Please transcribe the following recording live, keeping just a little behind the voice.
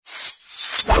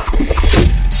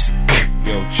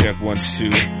Check 1 2.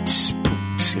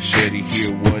 Machete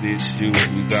here, what it do?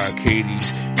 We got Katie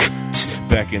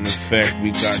back in effect.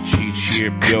 We got Cheech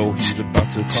here, yo. He's about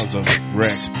to cause a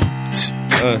wreck.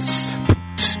 Us,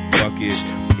 fuck it.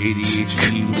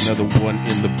 ADHD, another one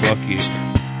in the bucket.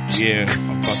 Yeah, I'm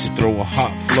about to throw a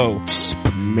hot flow.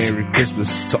 Merry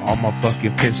Christmas to all my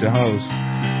fucking pimps and hoes.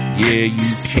 Yeah, you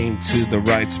came to the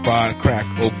right spot. Crack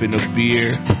open a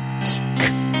beer.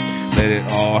 Let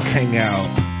it all hang out.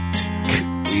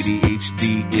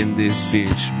 ADHD in this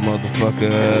bitch,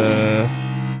 motherfucker.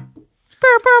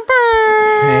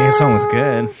 Hey, that song was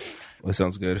good. Well,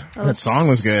 sounds good. That song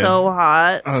was good. So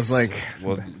hot. I was like,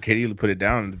 Well, Katie put it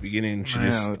down in the beginning. She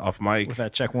just off mic. with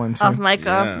that check 1 2. Off mic,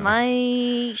 Yeah. off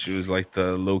mic. She was like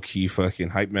the low key fucking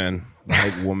hype man,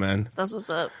 hype woman. That's what's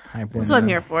up. Hype That's what I'm woman.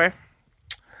 here for.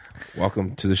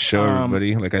 Welcome to the show,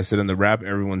 everybody. Like I said in the rap,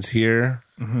 everyone's here.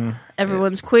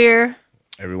 Everyone's queer.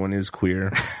 Everyone is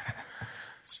queer.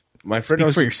 My friend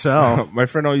Speak for yourself. My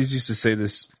friend always used to say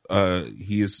this.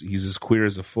 He's as queer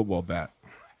as a football bat.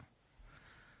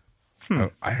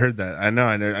 I heard that. I know.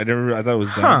 I never. I thought it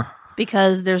was dumb.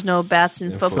 Because there's no bats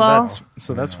in Yeah, football.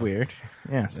 So that's weird.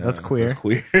 Yeah, so that's queer. That's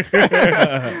queer.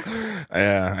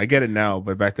 Yeah, I get it now,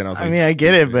 but back then I was I like, mean, I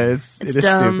get it, but it is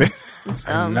dumb. stupid. It's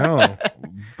I dumb. know,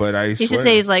 but I You swear. should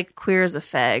say he's like queer as a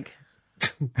fag.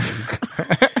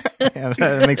 Yeah,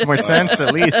 that makes more sense,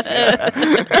 at least.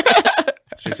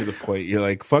 Straight to the point. You're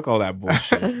like, fuck all that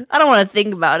bullshit. I don't want to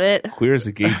think about it. Queer as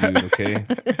a gay dude, okay?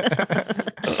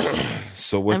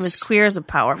 So I'm as what's queer as a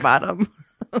power bottom.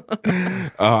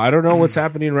 I don't know what's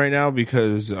happening right now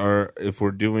because if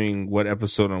we're doing what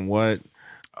episode on what.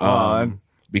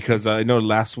 Because I know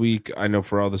last week, I know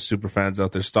for all the super fans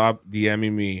out there, stop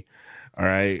DMing me. All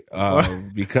right.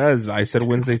 Because I said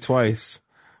Wednesday twice.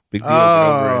 Big deal. Get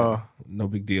over it. No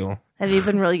big deal. Have you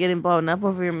been really getting blown up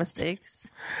over your mistakes?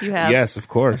 You have. Yes, of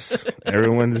course.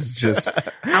 Everyone's just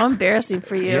How embarrassing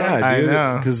for you. yeah, I dude.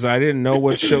 know. Because I didn't know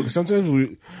what show. 'Cause sometimes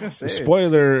we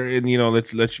spoiler and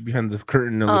let you behind the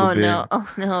curtain a little Oh bit. no!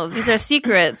 Oh no! These are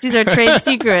secrets. These are trade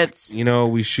secrets.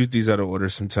 We shoot these out of order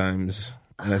sometimes,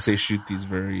 and I say shoot these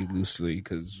very loosely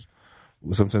because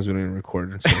sometimes we don't even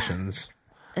record sessions.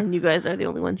 And you guys are the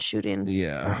only ones shooting.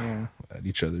 Yeah, at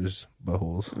each other's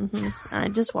buttholes. I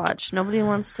just watch. Nobody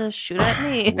wants to shoot at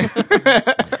me.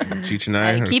 Cheech and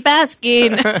I I keep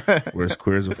asking. we're as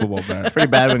queer as a football bat. Pretty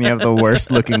bad when you have the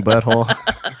worst looking butthole.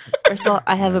 First of all,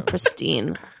 I have a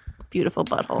pristine, beautiful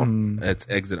butthole. That's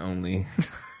exit only.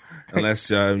 Unless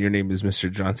your name is Mr.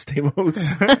 John Stamos.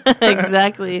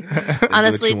 Exactly.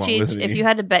 Honestly, you want Cheech, with me. if you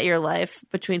had to bet your life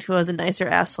between who has a nicer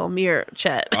asshole, me or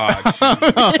Chet,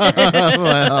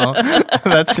 Well,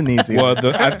 that's an easy one.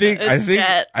 well, I think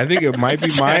Chet. it might be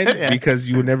mine because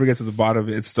you would never get to the bottom of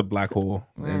it. It's the black hole,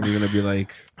 and you're gonna be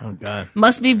like, Oh, God.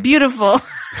 must be beautiful.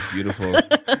 beautiful.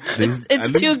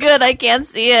 It's too good. I can't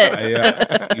see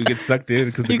it. You get sucked in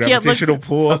because the You can't look- gravitational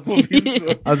pull will be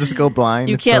so, I'll just go blind.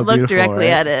 You It's can't so look beautiful, directly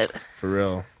right? at it. for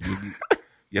real.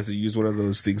 You have to use one of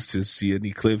those things to see an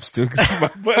eclipse too. Because my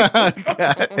butt,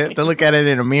 You have to look at it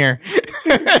in a mirror.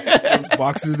 those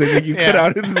boxes they make you cut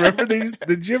out. Remember,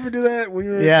 did you ever do that when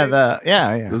you were? Yeah, a kid?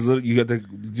 yeah. Those little, you got to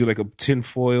do like a tin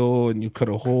foil and you cut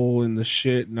a hole in the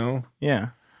shit. No, Yeah.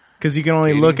 Because you can only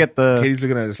Katie- look at the... Katie's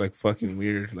looking at us like fucking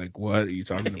weird. Like, what are you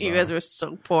talking about? You guys were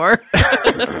so poor.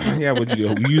 Yeah, what'd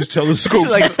you do? We used telescopes.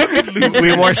 Like,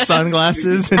 we wore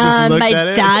sunglasses and just looked my at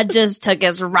it. dad just took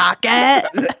his rocket.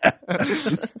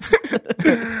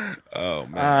 Oh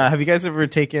man, Have you guys ever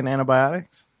taken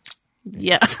antibiotics?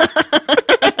 Yeah.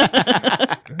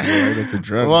 yeah, that's a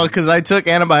drug. Well, because I took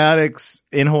antibiotics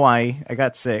in Hawaii. I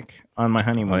got sick on my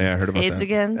honeymoon. oh yeah, I heard about AIDS that.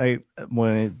 again.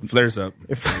 When Flares up.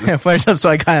 it flares up, so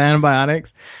I got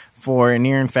antibiotics for an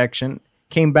ear infection.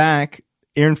 Came back,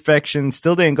 ear infection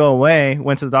still didn't go away.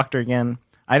 Went to the doctor again.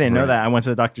 I didn't know Right. that. I went to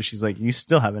the doctor. She's like, "You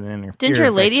still have an ear." Didn't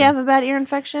your lady have a bad ear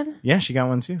infection? Yeah, she got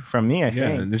one too from me. I Yeah,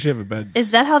 think. and did she have a bad?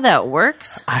 Is that how that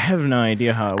works? I have no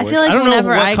idea how it works. feel like I don't know whenever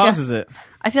what I got- causes it.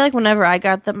 I feel like whenever I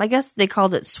got them, I guess they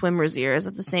called it swimmer's ear. Is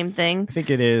that the same thing? I think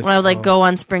it is. When I would like go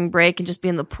on spring break and just be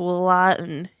in the pool a lot,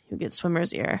 and you get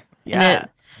swimmer's ear. And Yeah.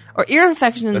 or ear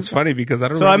infection That's funny because I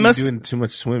don't So I remember must- doing too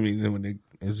much swimming when it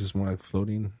was just more like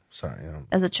floating. Sorry,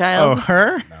 as a Oh, child.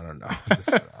 her? I don't know.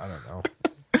 Just, I don't know.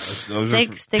 I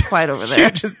was Stay quiet over She there.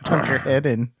 would just dunk her head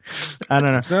in. I don't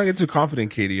know. Let's not get too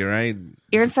confident, Katie. All right.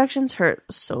 Ear infections hurt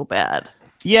so bad.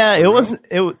 Yeah, it was.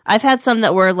 It I've had some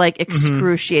that were like Mm-hmm.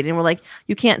 excruciating. Where like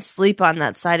you can't sleep on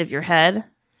that side of your head.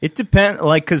 it depends.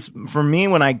 Like, because for me,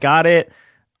 when I got it,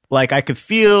 like I could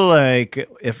feel like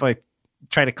if I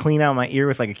try to clean out my ear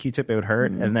with like a Q-tip, it would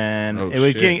hurt, and then Oh, it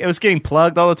was shit. getting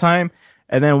plugged all the time.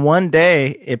 And then one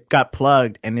day it got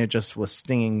plugged and it just was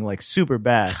stinging like super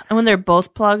bad. And when they're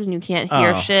both plugged and you can't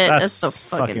hear Oh, shit, that's the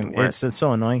fucking worst. it's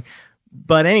so annoying.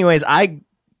 But anyways, I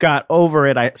got over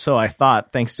it. So I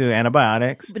thought, thanks to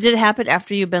antibiotics. But did it happen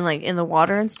after you've been like in the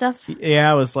water and stuff?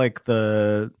 Yeah, it was like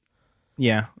a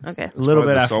Okay. little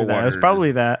bit the after that. It was saltwater.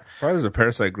 probably that. Probably there's a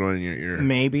parasite growing in your ear.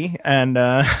 Maybe. And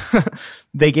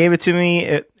they gave it to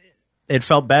me. It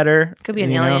felt better. Could be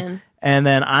an you know? alien. And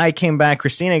then I came back.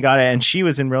 Christina got it, and she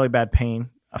was in really bad pain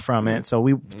from it. So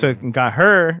we took and got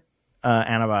her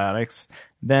antibiotics.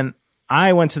 Then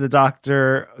I went to the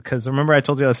doctor because remember I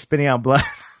told you I was spitting out blood.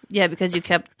 Yeah, because you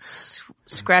kept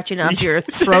scratching off your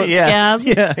throat Yeah.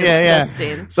 scab. Yeah, It's yeah.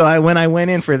 disgusting. So when I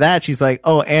went in for that, she's like,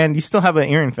 "Oh, and you still have an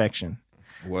ear infection."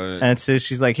 What? And so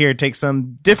she's like, "Here, take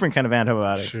some different kind of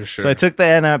antibiotics." Sure. So I took the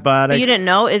antibiotics. But you didn't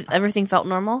know everything felt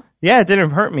normal? Yeah, it didn't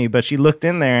hurt me, but she looked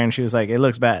in there and she was like, "It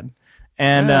looks bad."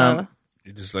 And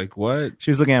You're just like, what? she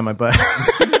was looking at my butt.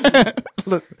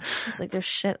 Look, It's like there's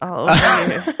shit all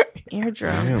over your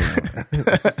eardrum.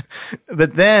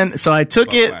 but then so I took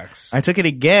Butt it. wax. I took it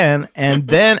again, and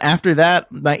then after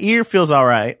that, my ear feels all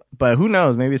right. But who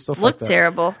knows? Maybe it's still Looked fucked up.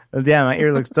 terrible. Yeah, my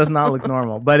ear does not look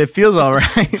normal, but it feels all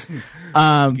right.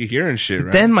 You're hearing shit,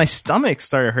 right? Then my stomach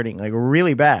started hurting like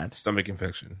really bad Stomach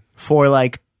infection. for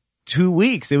like 2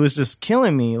 weeks. It was just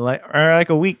killing me, like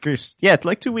a week or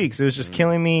like 2 weeks. It was just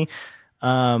killing me.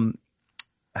 I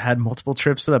had multiple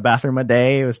trips to the bathroom a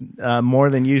day. It was more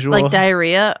than usual. Like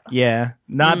diarrhea. Yeah,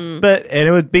 and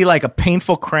it would be like a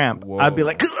painful cramp. Whoa. I'd be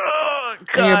like, "Ugh,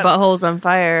 And your God." butthole's on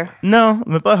fire. No,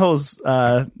 my butthole's.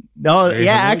 No, Hey,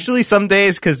 yeah, honey? actually, some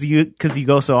days because you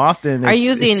go so often. Are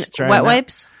you it's using drying wet out.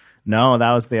 wipes? No,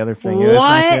 that was the other thing. It was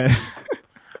What? like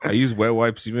I use wet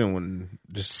wipes even when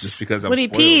just because I'm When he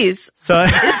spoiled. pees. so.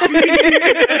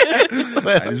 I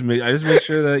just make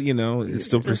sure that it's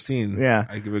still pristine. Yeah.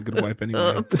 I give it a good wipe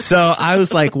anyway. So I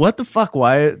was like, what the fuck?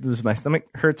 Why does my stomach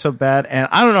hurt so bad? And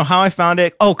I don't know how I found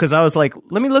it. Oh, because I was like,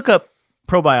 let me look up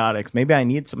probiotics. Maybe I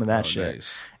need some of that shit.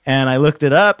 Nice. And I looked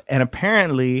it up, and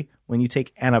apparently when you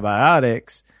take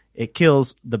antibiotics, it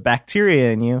kills the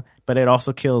bacteria in you, but it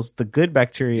also kills the good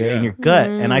bacteria in Yeah. your gut.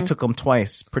 And I took them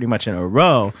twice pretty much in a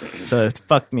row. So it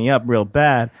fucked me up real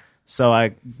bad. So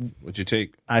What'd you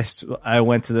take? I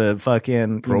went to the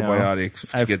fucking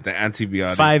Probiotics to I've- get the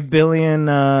antibiotic. 5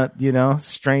 billion,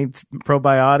 strength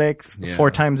probiotic Yeah.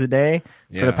 4 times a day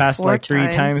for Yeah. the past 4 like 3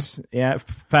 times. times. Yeah.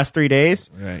 Past 3 days.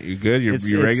 Right, you good? You're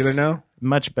It's- regular it's now?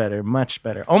 Much better. Much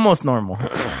better. Almost normal.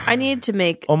 I need to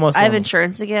make. Almost I have normal.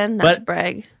 insurance again. Not But- to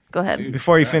brag. Go ahead.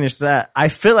 Before you finish that, I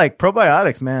feel like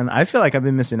probiotics, man. I feel like I've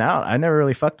been missing out. I never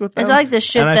really fucked with them. It's like the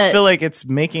shit and I that- feel like it's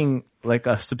making like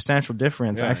a substantial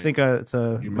difference. Yeah. I think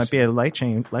might be a life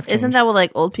change. Isn't that what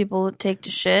like old people take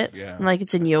to shit? Yeah. And, like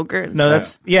it's in yogurt. And No, stuff.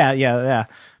 that's yeah.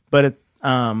 But it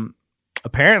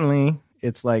apparently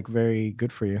it's like very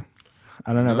good for you.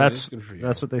 I don't know. No, That's it's good for you.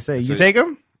 that's what they say. It's You a- take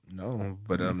them? No,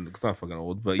 but it's not fucking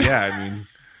old. But yeah, I mean,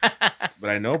 but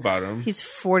I know about them. He's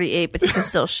 48, but he can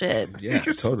still shit. Yeah,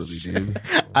 totally, dude.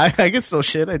 I get still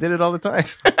shit. I did it all the time.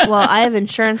 Well, I have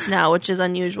insurance now, which is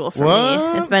unusual for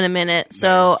What? me. It's been a minute,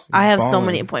 so Nice. I have so Balling.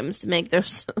 many appointments to make.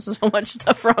 There's so much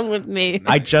stuff wrong with me.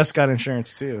 I just got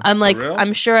insurance too. I'm like, real?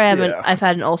 I'm sure I haven't. Yeah. I've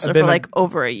had an ulcer I've been for a- like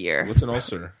over a year What's an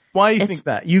ulcer? Why do you It's- think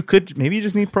that? You could maybe you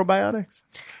just need probiotics.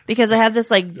 because I have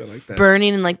this like, like that.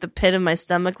 burning in like the pit of my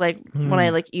stomach, like when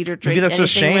I like eat or drink that's anything.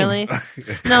 just shame. Really?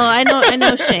 No, I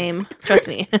know shame. Trust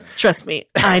me, trust me.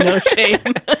 I know shame.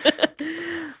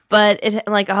 But it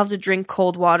like I'll have to drink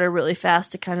cold water really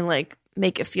fast to kind of like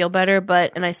make it feel better.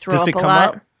 But and I throw Does up it a come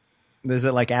lot. up? Is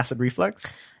it like acid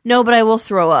reflux? No, but I will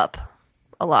throw up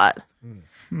a lot.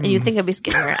 And you think I'd be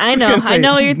scared. I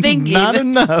know what you're thinking. Not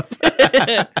enough.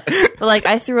 But like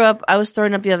I threw up. I was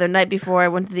throwing up the other night before I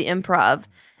went to the improv.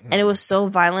 And it was so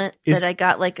violent Is- that I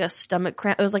got like a stomach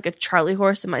cramp. It was like a Charlie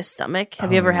horse in my stomach.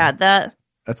 Have you ever had that?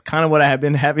 That's kind of what I have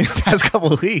been having the past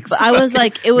couple of weeks. I was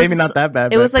like, it was Maybe not that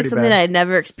bad. It but was like pretty something bad. I had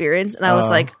never experienced, and I was Oh.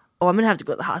 like, "Oh, I'm gonna have to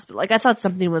go to the hospital." Like I thought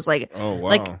something was like, Oh, wow.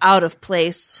 like out of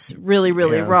place, really,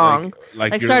 really Yeah, wrong.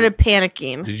 like Like you're- started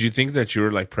panicking. Did you think that you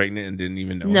were like pregnant and didn't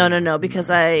even know? No, because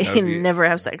I That'd be- never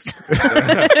have sex.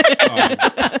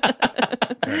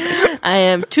 I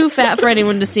am too fat for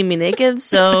anyone to see me naked,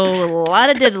 so a lot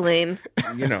of diddling.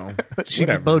 You know, She's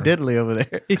whatever. Bo Diddley over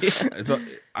there.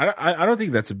 I don't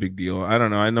think that's a big deal. I don't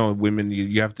know. I know women.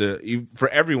 You have to. For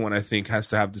everyone, I think has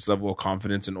to have this level of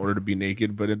confidence in order to be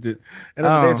naked. But at the end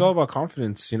of the day, it's all about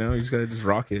confidence. You know, you just gotta just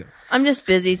rock it. I'm just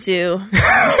busy too.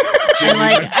 And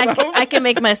like I can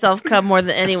make myself come more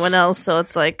than anyone else, so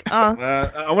it's like, oh,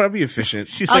 I want to be efficient.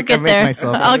 She's I'll like, I get make there.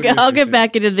 myself. I'll get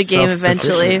back into the game Self-sufficient.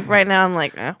 eventually. Right now, I'm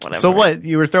like, whatever. So what?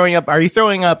 You were throwing up? Are you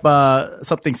throwing up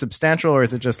something substantial, or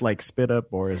is it just like spit up,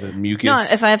 or is it? Mucus. No,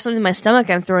 if I have something in my stomach,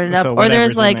 I'm throwing it up. So Or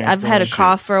there's whatever's in like there is I've had a going-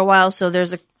 cough for a while, so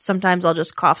sometimes I'll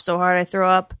just cough so hard I throw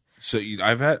up. So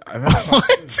I've had.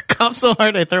 What? Cough so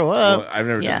hard I throw up. Well, I've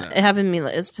never Yeah, done it that. happened to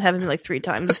me. It's happened to me like 3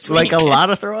 times this Like week. a lot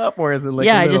of throw up, or is it like?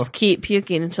 Yeah, a I little? just keep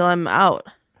puking until I'm out.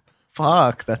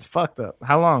 Fuck. That's fucked up.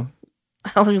 How long?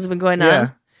 How long has it been going Yeah.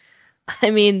 on?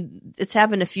 I mean, it's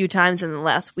happened a few times in the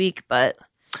last week, but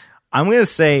I'm gonna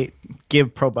say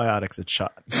give probiotics a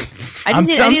shot. I just I'm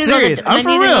need to go to serious. the, I'm I for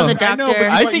need to go real. to the I know, doctor.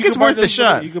 but I you think could it's buy worth the those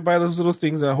shot. little- You could buy those little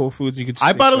things at Whole Foods. You could. I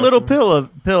stick bought a shots little in.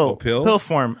 pill pill?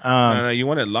 form. No, you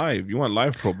want it live. You want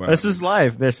live probiotics. This is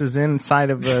live. This is inside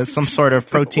of some sort of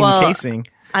protein Well, casing.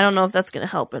 I don't know if that's going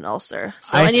to help an ulcer.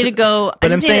 So I need to go.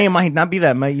 But I I'm just saying need it might not be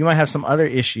that. You might have some other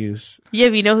issues. yeah,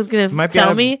 but you know who's going to Might be tell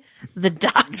out of- me? The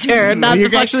doctor. Not You're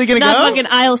the actually gonna not go? fucking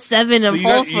aisle 7 of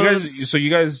Whole Foods. So you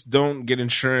guys don't get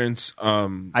insurance.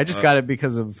 I just got it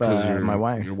because of my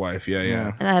wife. Your wife,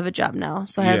 yeah. And I have a job now,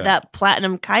 so I have Yeah. that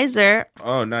Platinum Kaiser.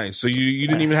 Oh, nice. So you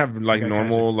didn't even have like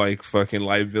normal like fucking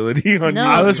liability on No. you.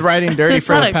 I was riding dirty It's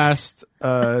for not the a- past.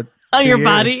 On 2 your years.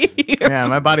 body. Yeah,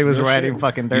 my body was No riding shit.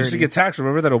 fucking You dirty. used to get taxed.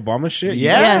 Remember that Obama shit?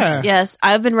 Yeah. Yes.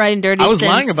 I've been riding dirty I was since,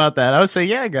 lying about that. I would say,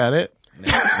 yeah, I got it.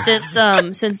 since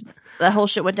that whole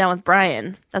shit went down with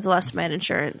Brian. That's the last time I had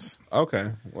insurance.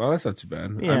 Okay. Well, that's not too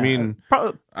bad. Yeah. I mean,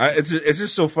 Probably, it's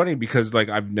just so funny because like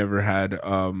I've never had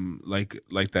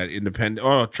like that independent.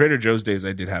 Oh, Trader Joe's days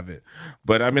I did have it,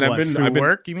 but I mean What, I've through been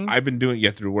work, you mean? I've been doing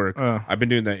through work. Oh. I've been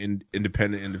doing that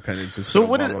independent since So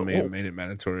what is- Obama made it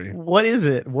mandatory. what is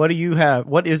it? What do you have?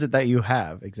 What is it that you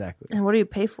have exactly? And what do you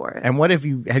pay for it? And what have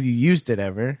you used it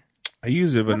ever? I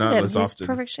use it, but not Look at as him. He's often.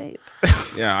 perfect shape.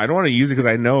 Yeah, I don't want to use it because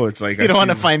I know it's like You don't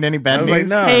want to find any I bad was like, news.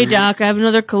 no. Hey, Doc, I have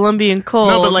another Colombian cold.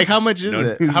 No, but like, how much is No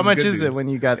it? news How is much good is it news. when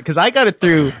you got it? Because I got it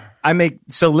through. I make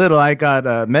so little. I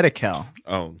got Medi-Cal.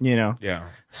 Oh, You know, yeah.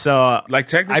 so Like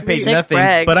technically, I paid Sick nothing,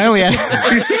 brag. but I only had.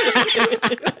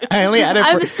 I only had it.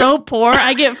 I'm For, so poor.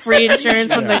 I get free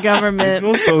insurance from the I government.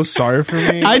 feel so sorry for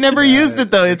me. I never used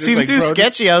it though. It Just seemed like, too bro,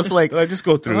 sketchy. I was like, just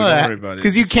go through. Don't worry about it.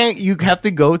 because you can't. You have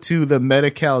to go to the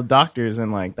Medi-Cal doctors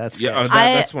and like that's. Yeah,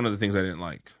 sketchy. that's one of the things I didn't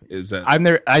like. Is that I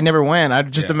never went. I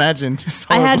just Yeah. imagined. It's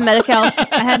I had horrible. Medi-Cal.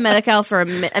 I had Medi-Cal for a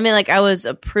minute. I mean, like I was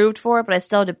approved for it, but I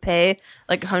still had to pay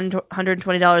like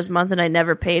 $120 a month, and I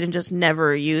never paid and just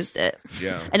never used it.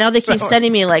 Yeah. And now they keep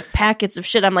sending me like packets of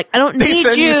shit. I'm like, I don't They need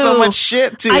send you so much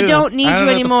shit too. I don't need I you know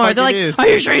what the anymore. fuck They're it like, is. are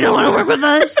you sure you don't want to work with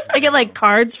us? I get like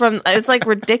cards from. It's like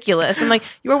ridiculous. I'm like,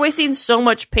 you are wasting so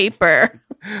much paper.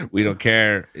 we don't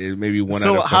care. It may be one out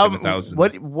So of how? fucking 1,000.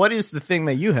 What is the thing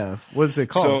that you have? What is it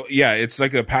called? So yeah, it's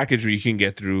like a package where you can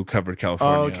get through Covered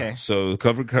California. Oh, okay. So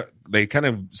they kind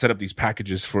of set up these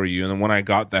packages for you, and the one I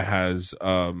got that has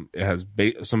it has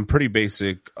some pretty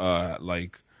basic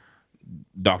like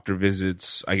doctor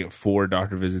visits. I get 4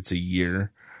 doctor visits a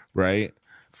year, right?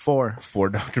 4. 4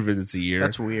 doctor visits a year.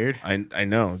 That's weird. I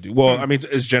know, dude. Well, I mean,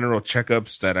 it's general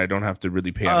checkups that I don't have to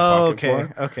really pay out Oh, of pocket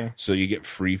okay. for. Okay. So you get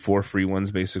 4 free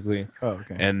ones basically. Oh,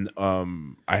 okay. And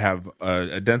I have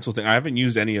a dental thing. I haven't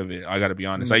used any of it. I got to be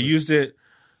honest. I Mm. used it.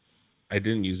 I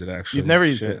didn't use it actually. You've never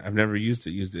used Shit, it? I've never used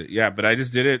it. Used it. Yeah, but I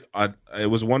just did it. It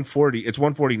was 140. It's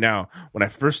 140 now. When I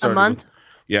first started, month?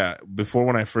 Yeah, before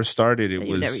when I first started, it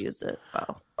You was. never used it.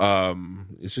 Wow.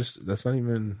 It's just that's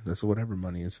whatever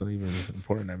money. It's not even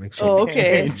important. I make so. Oh, much.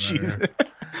 okay. Jeez.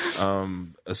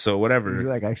 So whatever. You're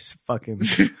like I fucking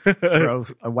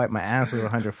I wipe my ass with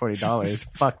 $140.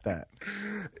 Fuck that.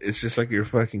 It's just like your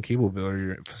fucking cable bill or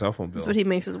your cell phone bill. That's what he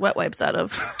makes his wet wipes out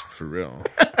of. For real.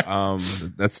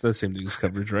 That's the same thing as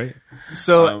coverage, right?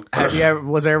 So,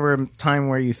 was there ever a time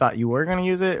where you thought you were going to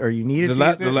use it or you needed to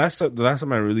use it? The last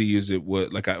time I really used it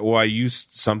was like I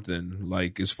used something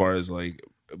like as far as like,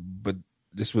 but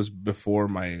this was before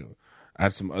I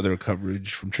had some other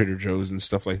coverage from Trader Joe's and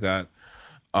stuff like that.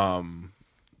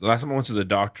 The last time I went to the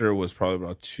doctor was probably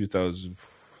about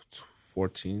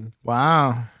 2014.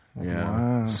 Wow.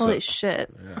 Yeah, Wow. So, Holy shit.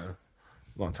 a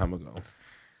long time ago.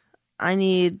 I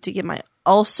need to get my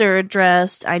ulcer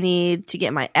addressed. I need to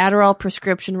get my Adderall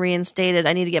prescription reinstated.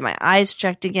 I need to get my eyes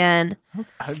checked again.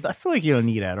 I feel like you don't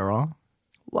need Adderall.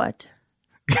 What?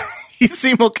 You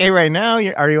seem okay right now.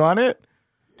 Are you on it?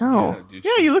 No. Yeah, dude,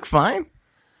 Yeah, you look fine.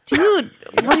 Dude,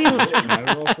 what do you? I don't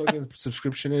know what fucking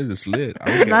subscription is. It's lit. I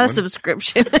would get Not a one.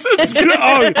 subscription.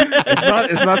 Oh,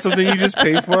 it's not something you just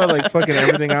pay for like fucking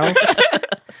everything else.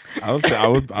 I would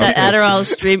That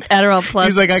Adderall Plus.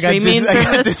 He's like, I got, streaming I got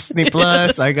service. Disney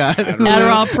Plus. I got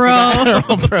Adderall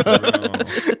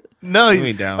Pro. No, You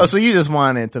ain't down. oh, so you just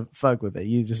wanted to fuck with it.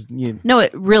 You. No,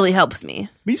 it really helps me.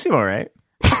 But you seem all right.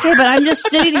 Okay, but I'm just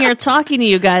sitting here talking to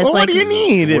you guys. Well, like, what do you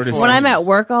need it Word is for? when I'm at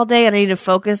work all day and I need to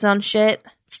focus on shit,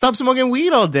 Stop smoking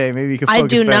weed all day. Maybe you can. I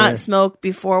Focus do better. not smoke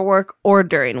before work or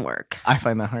during work. I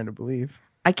find that hard to believe.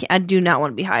 I do not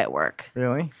want to be high at work.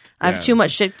 Really? I have Yeah. too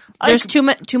much shit. There's too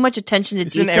much attention to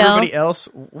Isn't detail. everybody else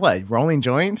what rolling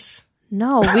joints?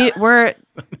 No, we're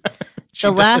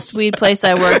the last weed place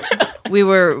I worked. We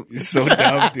were You're so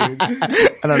dumb, dude. I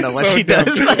don't know what So she dumb.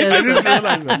 does. I just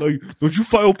realized that. Like, don't you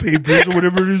file papers or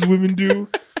whatever it is women do?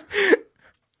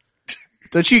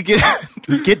 Don't you get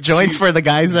joints for the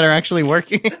guys that are actually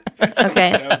working?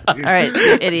 okay. All right,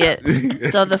 you idiot.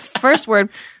 So the first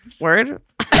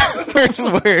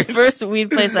first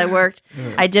weed place I worked,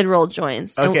 I did roll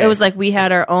joints. And Okay. It was like we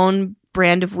had our own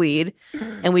brand of weed,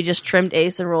 and we just trimmed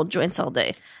Ace and rolled joints all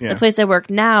day. Yeah. The place I work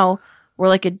now, we're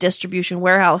like a distribution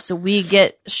warehouse, so we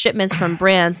get shipments from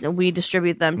brands and we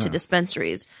distribute them to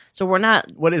dispensaries. So we're not.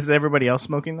 What is everybody else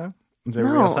smoking though? Is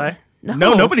everybody No. else high?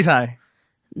 No. Nobody's high.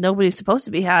 Nobody's supposed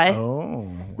to be high. Oh,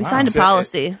 We signed a So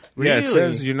policy. Yeah, Really? it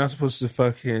says you're not supposed to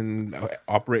fucking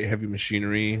operate heavy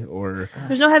machinery or.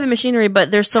 There's no heavy machinery,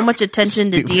 but there's so much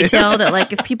attention to Stupid. detail that,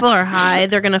 like, if people are high,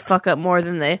 they're gonna fuck up more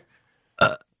than they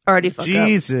already fuck up.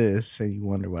 Jesus! And you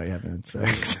wonder why you haven't had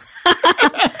sex.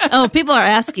 Oh, people are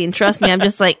asking. Trust me, I'm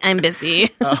just like, I'm busy.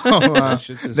 Shit's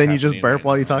just Then you just happening burp right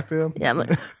while now. you talk to them. Yeah, I'm like,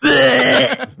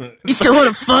 you still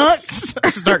want to fuck?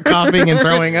 Start coughing and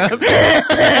throwing up.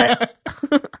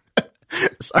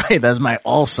 Sorry, that's my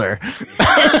ulcer.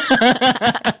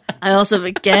 I also have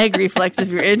a gag reflex if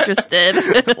you're interested.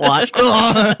 Watch.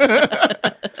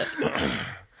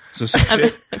 So some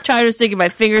shit. I'm tired of sticking my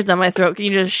fingers down my throat. Can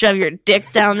you just shove your dick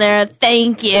down there?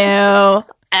 Thank you.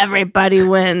 Everybody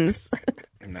wins.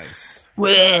 Nice.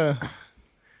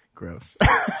 Gross.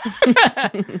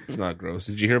 It's not gross.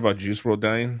 Did you hear about Juice WRLD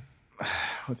dying?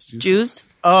 What's juice? Jews?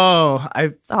 Oh,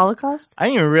 The Holocaust? I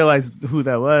didn't even realize who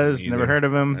that was. Neither. Never heard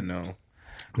of I him. know.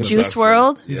 Juice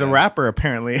WRLD? He's Yeah. a rapper,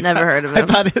 apparently. Never heard of I him.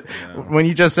 thought it, when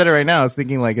you just said it right now, I was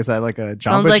thinking like, is that like a Jamba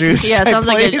Sounds like, Juice? yeah, it type sounds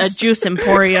like a place? juice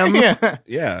emporium. Yeah.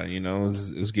 Yeah, you know,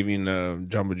 it was giving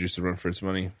Jamba Juice a run for its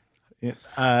money. Yeah,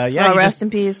 Oh, he rest just, in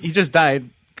peace. He just died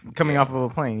coming off of a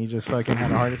plane. He just fucking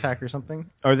had a heart attack or something.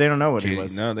 Or they don't know what it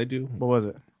was. No, they do. What was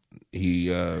it? He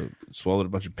swallowed a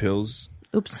bunch of pills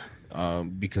Oops.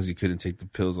 because he couldn't take the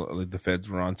pills. Like the feds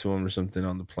were onto him or something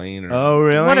on the plane. Or, Oh,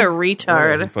 really? What a He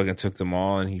retard. fucking took them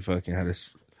all, and he fucking had a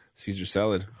Caesar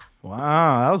salad.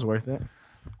 Wow, that was worth it.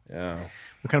 Yeah.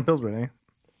 What kind of pills were they?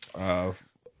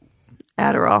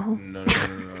 Adderall. No.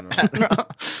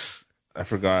 I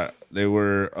forgot. They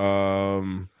were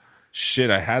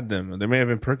shit. I had them. They may have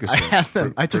been Percocet. I had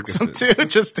them. I took some too,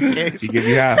 just in case. He gave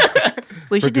you half.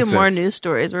 We should do more Percocets. news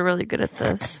stories. We're really good at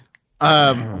this. You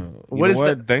What know is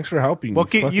what? that? Thanks for helping. Well,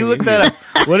 me. you look that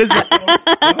up. What is it?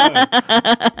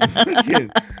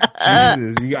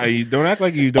 Jesus, you don't act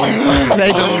like you don't.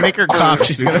 Hey, don't make her cough.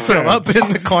 She's gonna throw up in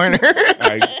the corner.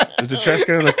 Alright, there's a trash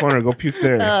can in the corner. Go puke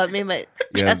there. It made my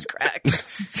chest crack.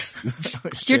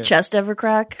 Does your chest ever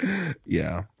crack?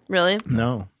 Yeah, Really?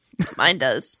 No, Mine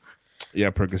does. yeah.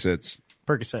 Percocets.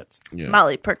 Percocets. Yeah,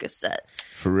 Molly Percocet.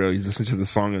 for real. You listen to the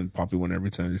song and Poppy went every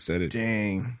time they said it.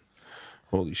 Dang.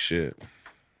 Holy shit.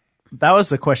 That was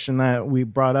the question that we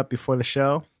brought up before the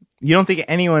show. You don't think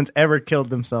anyone's ever killed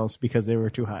themselves because they were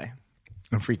too high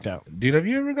and freaked out? Dude, have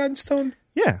you ever gotten stoned?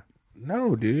 Yeah.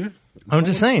 No, dude. I'm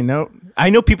just saying. No, I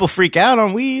know people freak out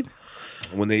on weed.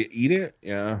 When they eat it,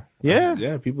 yeah. Yeah.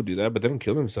 Yeah, people do that, but they don't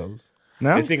kill themselves.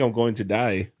 No, They think I'm going to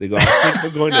die. They go, I think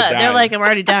I'm going to die. They're like, I'm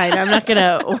already died. I'm not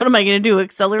gonna. What am I gonna do?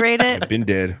 Accelerate it? I've been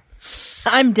dead.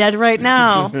 I'm dead right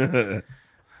now.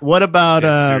 what about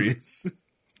Serious.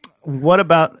 what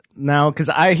about now? Because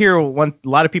I hear a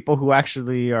lot of people who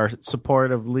actually are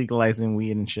supportive of legalizing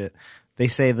weed and shit. They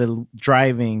say the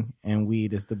driving and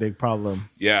weed is the big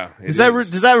problem. Yeah. Does that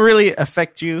really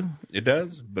affect you? It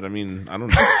does, but I mean, I don't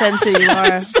know. Depends who you are.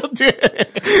 I still do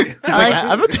it. He's like,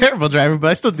 I'm a terrible driver,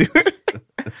 but I still do it.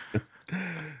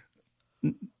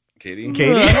 Katie?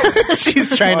 Katie,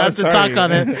 she's trying Oh, not to sorry. talk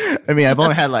on it. I mean, I've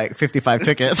only had like 55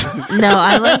 tickets. No,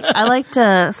 I like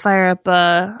to fire up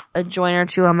a joint or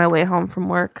two on my way home from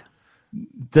work.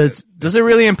 Does it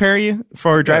really impair you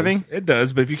for driving? It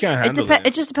does, but if you can't handle it.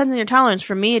 It just depends on your tolerance.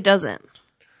 For me, it doesn't.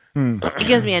 It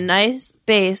gives me a nice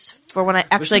base for when I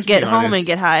actually just get be home honest. and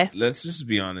get high. Let's just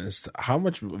be honest. How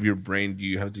much of your brain do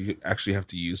you have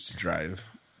to use to drive?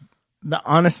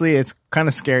 Honestly, it's kind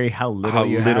of scary how little How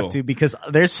you little. have to, because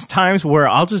there's times where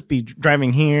I'll just be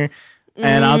driving here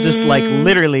and I'll just like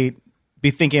literally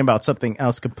be thinking about something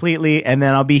else completely, and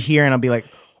then I'll be here and I'll be like,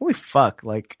 holy fuck,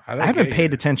 like How did I I haven't get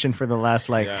paid here? attention for the last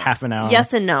like half an hour.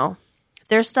 Yes and no.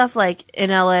 There's stuff like in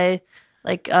LA,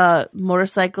 like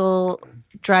motorcycle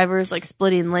drivers like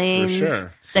splitting lanes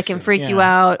sure. that can freak you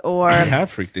Yeah. out, or I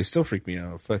have freaked. They still freak me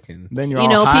out. Fucking. Then you're you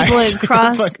all know, high. people in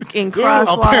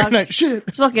All paranoid. crosswalks,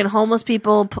 Shit. fucking homeless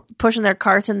people pushing their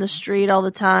carts in the street all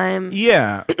the time.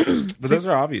 Yeah. But those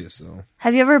are obvious though.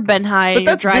 Have you ever been high and you're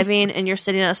that's driving and you're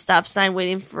sitting at a stop sign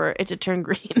waiting for it to turn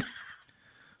green?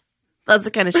 That's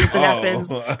the kind of shit that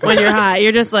happens when you're high.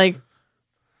 You're just like,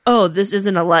 oh, this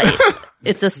isn't a light.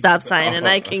 It's a stop sign and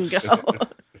I can go.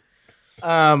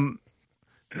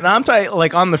 No, I'm talking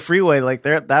like on the freeway, like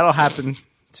that'll happen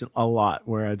to a lot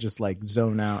where I just like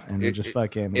zone out and just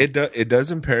fucking. It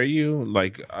does impair you.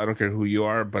 Like I don't care who you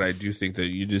are, but I do think that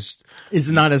you just It's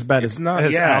not as bad it's as, not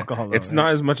as yeah. alcohol. Though, It's right?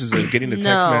 not as much as getting a text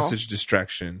No. message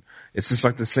distraction. It's just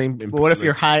like the same. But what if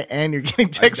you're high and you're getting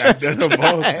text I've done messages?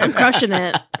 both. I'm crushing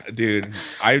it. Dude,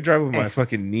 I drive with my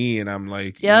fucking knee and I'm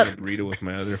like Yep. eating a burrito with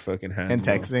my other fucking hand. And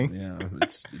texting? Yeah,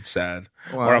 it's sad.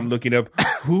 Wow. Or I'm looking up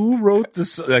who wrote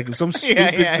this, like some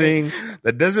stupid yeah. thing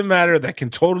that doesn't matter, that can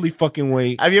totally fucking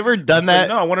wait. Have you ever done Like, that?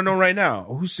 no, I want to know right now.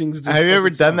 Who sings this? Have you ever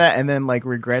fucking done song? that and then like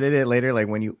regretted it later, like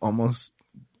when you almost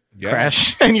Yeah,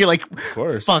 crash and you're like, Of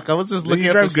course. fuck, I was just Then looking you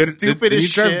at drive the good.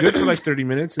 stupidest then you drive shit. good for like 30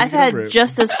 minutes. And I've you get over had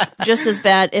it. just as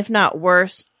bad, if not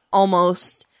worse,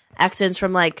 almost accidents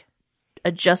from like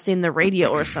adjusting the radio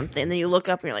or something. Then you look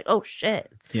up and you're like, oh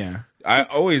shit. Yeah. I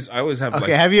always have Okay. like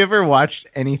Have you ever watched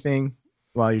anything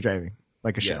while you're driving,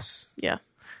 like a show? yes. Yeah.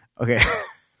 Okay.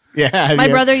 Yeah. have My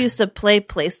you- brother used to play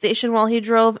PlayStation while he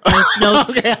drove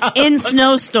in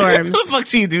snowstorms. How the fuck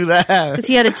do you do that? Because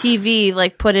he had a TV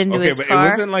like put into Okay, his but car. it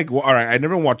wasn't like all right. I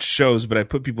never watched shows, but I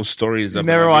put people's stories up. You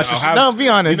never and watched a show. No, be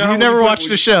honest. you know You how never we put- watched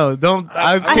a show. Don't.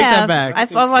 I I take that have. back.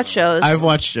 I've watched shows. I've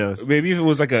watched shows. Maybe if it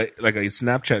was like a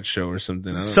Snapchat show or something.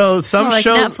 I don't know. So some More like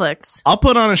shows, Netflix. I'll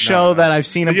put on a show that I've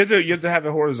seen. you have to have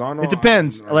it horizontal. It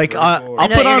depends. or Like vertical, I'll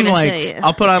know put what you're on gonna like say,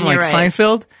 I'll put on and like you're right.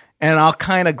 Seinfeld, and I'll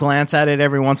kind of glance at it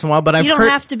every once in a while. But I've You don't heard,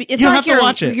 have to be. It's you don't not have like to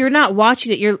watch it. You're not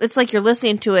watching it. It's like you're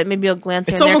listening to it. Maybe you'll glance.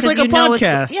 It's here and almost there like a 'cause you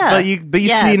know podcast. yeah. But you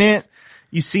Yes. seen it.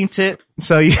 You seen it.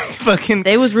 So you fucking.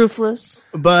 They was ruthless.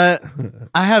 But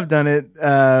I have done it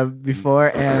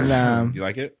before, and You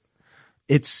like it?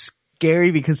 it's scary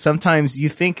because sometimes you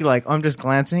think like, oh, I'm just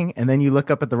glancing, and then you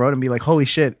look up at the road and be like, holy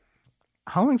shit,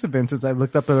 how long has it been since I've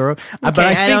looked up at the road? But Okay,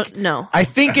 I I think don't know.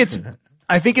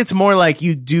 I think it's more like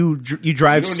you drive You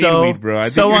don't so need weed, bro. I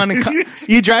think so you're-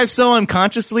 you drive so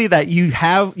unconsciously that you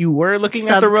were looking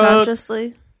at the road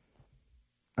Subconsciously.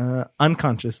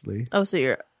 unconsciously. Oh, so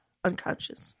you're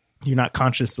unconscious. You're not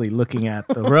consciously looking at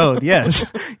the road. Yes,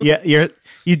 yeah,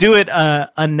 you do it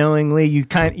unknowingly.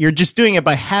 You're just doing it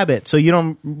by habit, so you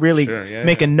don't really Sure, yeah,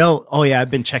 make yeah. a note. Oh yeah,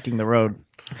 I've been checking the road.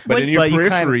 But in your you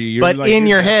periphery, you're but like, in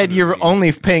you're your head, you're definitely-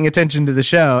 only paying attention to the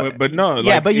show. But no,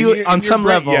 Yeah, like, but in you- your- on in your some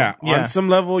brain- level, yeah, yeah. on some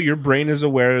level, your brain is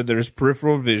aware. There's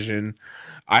peripheral vision.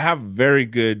 I have very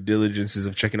good diligences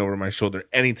of checking over my shoulder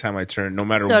anytime I turn, no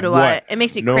matter So do what. I. It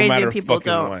makes me no crazy matter when people fucking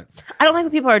don't. what. I don't like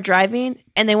when people are driving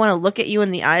and they want to look at you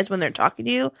in the eyes when they're talking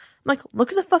to you. I'm like, look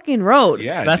at the fucking road.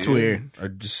 Yeah, That's dude. weird. Or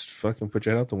just fucking put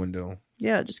your head out the window.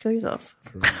 Yeah, just kill yourself.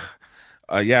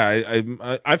 Yeah,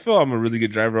 I feel I'm a really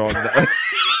good driver. All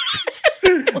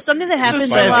Well, something that happens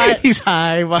Just a lot. he's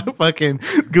high while fucking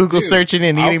Google searching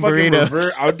and eating burritos.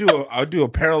 I'll do a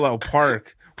parallel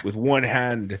park with one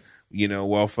hand,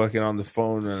 while fucking on the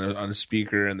phone on a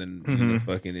speaker, and then Mm-hmm.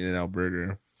 fucking In-N-Out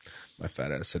burger. My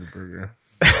fat ass said a burger.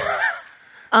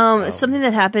 Something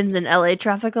that happens in LA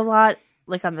traffic a lot,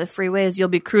 like on the freeways, you'll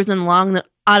be cruising along, that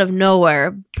out of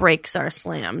nowhere, brakes are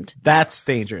slammed, That's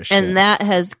dangerous. and shit. that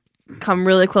has come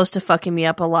really close to fucking me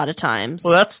up a lot of times.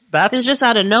 well, that's It's just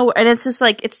out of nowhere, and it's just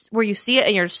like it's where you see it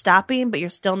and you're stopping, but you're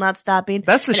still not stopping.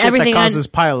 that's the And shit that everything causes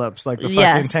pileups, like the fucking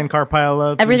Yes. 10-car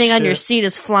pileups. everything and on your shit. seat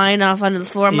is flying off onto the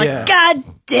floor. I'm Yeah. like, God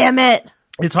damn it!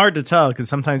 It's hard to tell because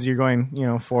sometimes you're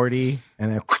going, 40,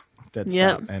 and then dead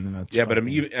Yep. stop. And then that's Yeah, but I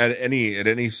fucking- mean, at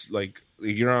any like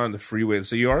you're on the freeway,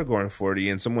 so you are going 40,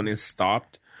 and someone is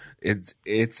stopped. It's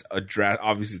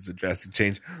obviously it's a drastic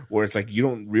change where it's like you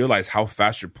don't realize how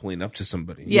fast you're pulling up to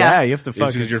somebody. Yeah. you have to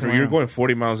fucking. Because you're slam. going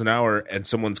 40 miles an hour and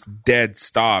someone's dead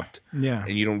stopped, Yeah.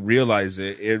 and you don't realize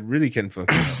it. It really can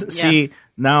fucking. See,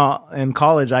 now in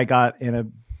college, I got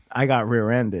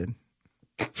rear-ended.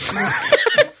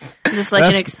 Is this like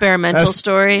an experimental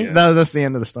story? No, that's the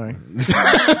end of the story.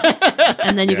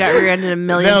 And then you got rear-ended a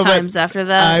million times after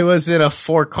that? I was in a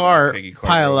 4-car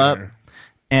pileup,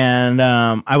 and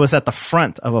I was at the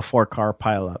front of a 4-car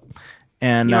pileup.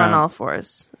 And you're on all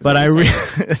fours. But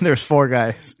there's 4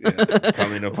 guys. Yeah,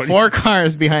 probably nobody. 4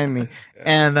 cars behind me.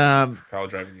 And Kyle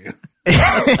driving you.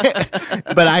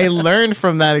 but I learned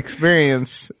from that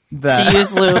experience that to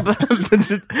use lube.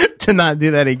 to not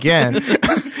do that again.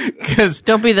 Because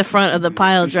don't be the front of the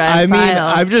pile drive. I mean,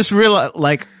 I've just realized,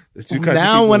 like,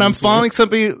 now when I'm following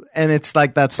somebody and it's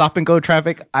like that stop and go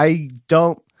traffic, I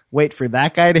don't wait for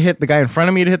that guy to hit the guy in front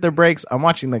of me to hit their brakes. I'm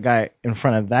watching the guy in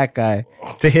front of that guy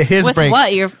to hit his with brakes.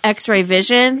 What? Your X-ray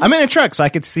vision? I'm in a truck, so I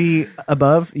could see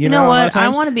above. You know what? I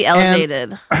want to be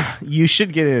elevated. You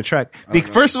should get in a truck.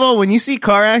 First of all, when you see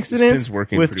car accidents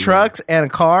with trucks and a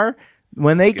car,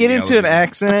 when they get into an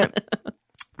accident,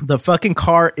 the fucking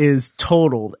car is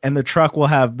totaled, and the truck will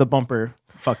have the bumper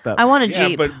fucked up. I want a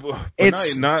Jeep. But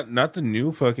it's not the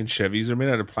new fucking Chevys. They're made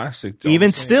out of plastic.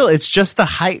 Even still, it's just the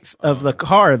height of the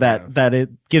car that it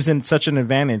gives it such an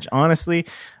advantage, honestly.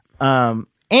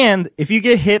 And if you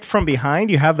get hit from behind,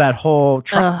 you have that whole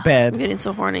truck bed. I'm getting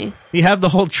so horny. You have the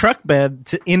whole truck bed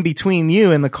in between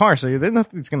you and the car, so there's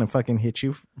nothing that's going to fucking hit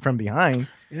you from behind.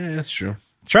 Yeah, that's true.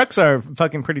 Trucks are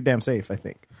fucking pretty damn safe, I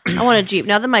think. I want a Jeep.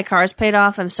 Now that my car's paid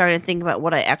off, I'm starting to think about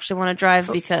what I actually want to drive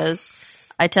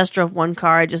because I test drove one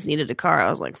car. I just needed a car. I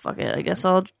was like, fuck it. I guess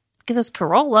I'll get this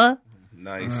Corolla.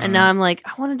 Nice. And now I'm like,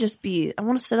 I want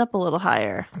to sit up a little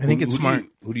higher. I think it's smart.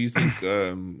 Who do you think?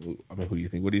 I mean, who do you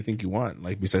think? What do you think you want?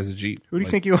 Like besides a Jeep? Who do you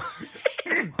think you want?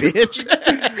 Bitch.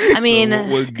 I mean,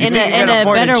 in a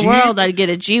better world, I'd get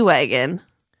a G-Wagon.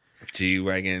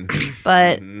 G-Wagon.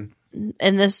 But in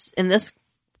this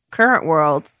current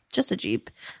world, just a Jeep.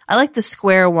 I like the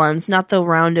square ones, not the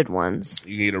rounded ones.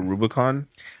 You get a Rubicon?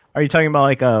 Are you talking about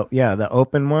like the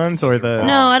open ones or the?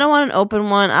 No, I don't want an open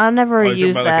one. I'll never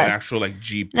use that. Like an actual like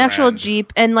Jeep, an actual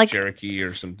Jeep, and like Cherokee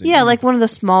or something. Yeah, like one of the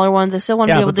smaller ones. I still want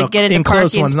to be able to get into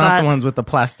enclosed parking ones, spots. not the ones with the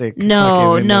plastic.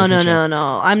 No.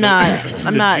 I'm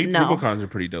not. Jeep No. Rubicons are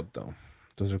pretty dope though.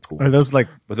 Those are cool. Are those like?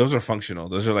 But those are functional.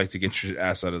 Those are like to get your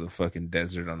ass out of the fucking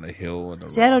desert on the hill.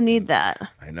 And See, I don't need that.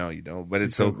 I know you don't, but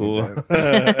it's so cool.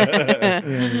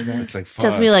 It's like fun.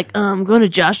 Just be like, I'm going to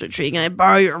Joshua Tree. Can I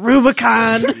borrow your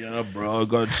Rubicon? Yeah, bro. I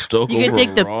got stuck. You can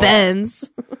take the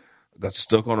Benz. Got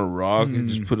stuck on a rock and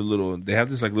just put a little. They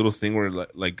have this like little thing where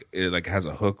it has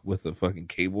a hook with a fucking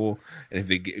cable, and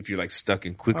if you're like stuck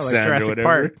in quicksand like or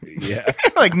whatever, Park. yeah,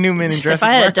 like Newman and Jurassic If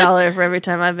I had Park. $1 for every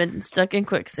time I've been stuck in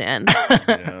quicksand.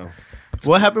 yeah.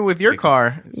 What happened with your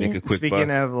car? Make a quick Speaking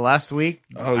buck. of last week,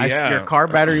 yeah. your car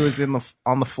battery was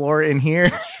on the floor in here.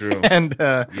 That's true. And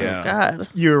Yeah, God.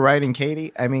 you were riding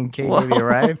Katie. I mean, Katie gave you a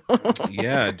ride.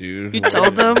 yeah, dude. You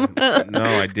told him? No,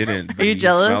 I didn't. But Are you he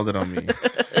jealous? Smelled it on me.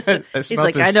 He's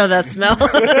like, I know that smell.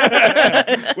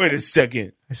 Wait a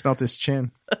second. I smelled his chin.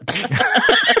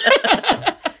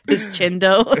 His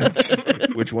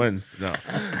chindo. Which one? No.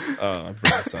 I brought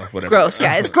myself. Whatever. Gross,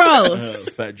 guys. Gross.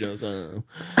 Fat joke.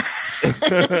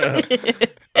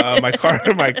 My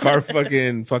car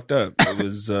fucking fucked up. It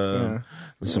was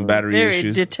some battery Very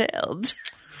issues. detailed.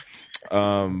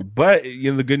 But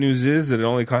the good news is that it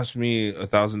only cost me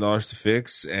 $1,000 to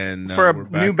fix, and For a we're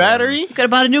back new on- battery? You could have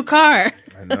bought a new car.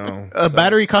 I know. A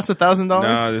battery costs $1,000?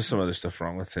 No, there's some other stuff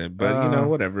wrong with it, but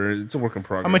whatever. It's a work in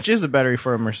progress. How much is a battery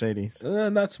for a Mercedes?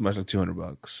 Not so much, like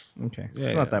 $200. Okay. Yeah,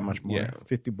 It's not that much more. yeah.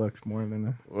 $50 more than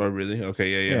that. Oh, really?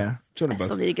 Okay, yeah. Yeah. I $200.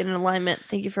 still need to get in alignment.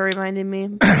 Thank you for reminding me.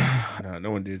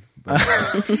 No one did. But,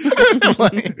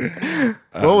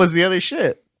 What was the other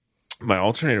shit? my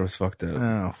alternator was fucked up.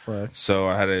 Oh, fuck. So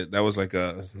I had that was like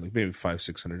maybe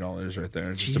 $500-$600 right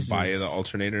there just to buy the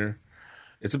alternator.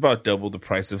 It's about double the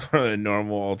price of a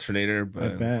normal alternator, but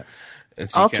I bet.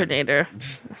 it's Alternator.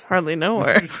 Hardly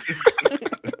nowhere.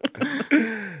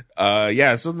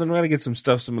 yeah. So then we got to get some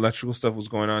stuff. Some electrical stuff was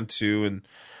going on too, and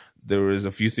there was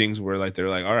a few things where like they're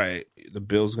like, all right, the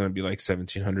bill's gonna be like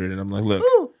 $1,700, and I'm like, look,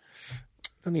 I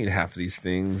don't need half of these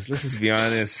things. Let's just be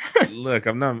honest. Look,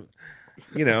 I'm not.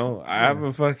 I have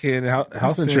a fucking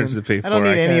health insurance to pay for. I don't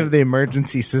need any of the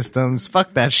emergency systems.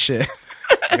 Fuck that shit.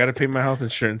 I got to pay my health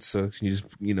insurance, so can you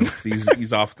just, please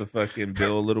ease off the fucking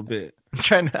bill a little bit?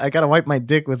 I gotta wipe my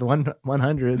dick with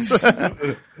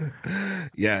 100s.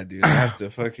 Yeah, dude, I have to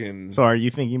fucking. So, are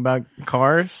you thinking about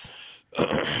cars,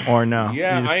 or no?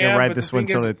 Yeah, you're just I gonna am, ride but this the one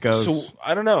thing till is- it goes. So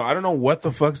I don't know. I don't know what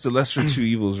the fuck's the lesser two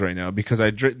evils right now, because I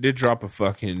did drop a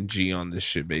fucking G on this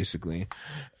shit basically,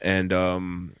 and a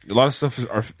lot of stuff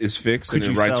is fixed Could and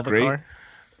you it rides sell the great. car?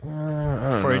 I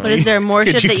don't For a know. But is there more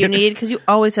Could shit you that you get- need? Because you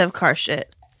always have car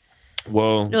shit.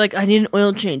 Well, You're like, I need an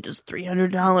oil change. It's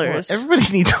 $300. Everybody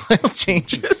needs oil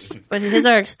changes. But his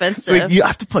are It's expensive. like you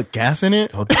have to put gas in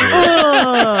it. how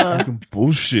dare fucking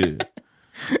bullshit.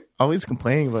 Always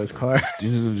complaining about his car.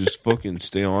 These will just fucking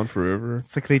stay on forever.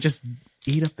 It's like they just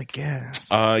eat up the gas.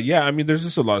 Yeah, I mean, there's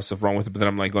just a lot of stuff wrong with it. But then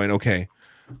I'm like going, okay,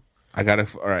 I gotta.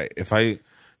 All right, if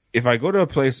I go to a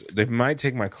place, they might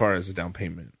take my car as a down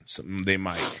payment. So they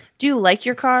might. Do you like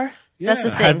your car? That's the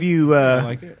Yeah. thing. Have you? I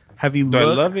like it. Have you Do I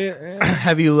looked? love it? Eh.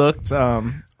 Have you looked?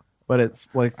 What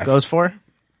it goes for?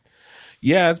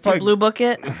 Yeah, it's probably. Blue Book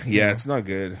it? Yeah, it's not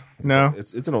good. No.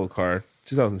 It's an old car,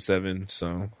 2007.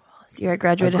 So So I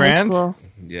graduated A high grand? school.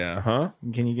 yeah, huh?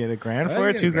 Can you get a grand I for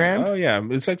it? get a $2,000? Oh yeah,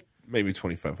 it's like maybe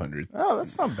 2,500. Oh,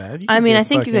 that's not bad. You I could mean, get I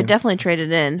think you fucking- could definitely trade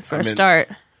it in for I a mean- start.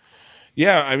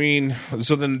 Yeah, I mean,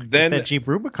 so then that Jeep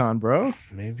Rubicon, bro.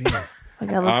 maybe. Oh my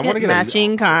God, let's I wanna get get a-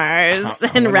 matching cars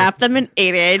and wanna- wrap them in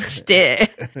 8-inch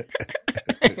stick.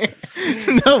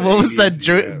 No, what was that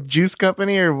Yeah. juice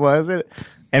company or was it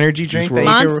energy drink? World?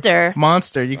 that you could- Monster.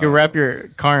 Monster. You could wrap your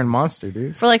car in Monster,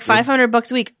 dude. For like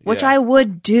 $500 a week, which Yeah. I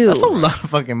would do. That's a lot of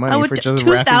fucking money I would for do just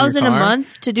wrapping your $2,000 a car.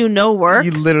 month to do no work.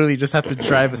 You literally just have to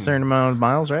drive a certain amount of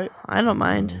miles, right? I don't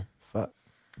mind. Fuck.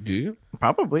 Do you?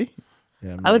 Probably.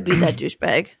 Yeah, I would be that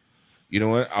douchebag. You know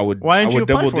what? I would. Why didn't I you would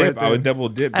apply double for dip. it, I would then? double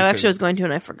dip. I actually because was going to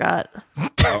and I forgot.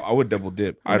 I would double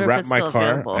dip. I'd wonder if wrap it's my still car.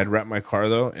 available. I'd wrap my car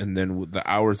though, and then with the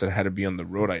hours that I had to be on the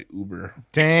road, I'd Uber.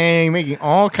 Dang, making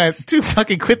all kinds. Dude,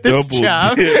 fucking quit this Double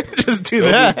job. dip. Just do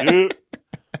Double that.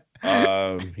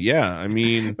 dip. Yeah. I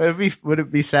mean, Would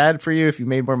it be sad for you if you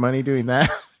made more money doing that?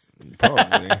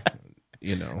 probably.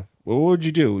 You know, what would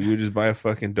you do? You would just buy a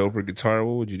fucking doper guitar.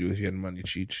 What would you do if you had money,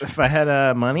 Cheech? If I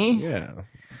had money, Yeah,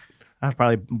 I'd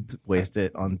probably waste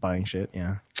it on buying shit.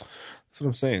 Yeah, that's what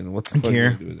I'm saying. What the fuck are you gear,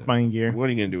 gonna do with it? buying gear. What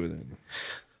are you gonna do with it?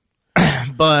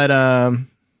 But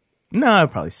no, I'd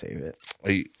probably save it.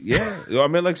 Are you, yeah, I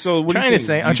mean, like, so. What I'm do trying you to think?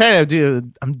 say, I'm trying to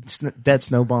do. I'm dead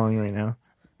snowballing right now.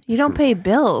 You don't pay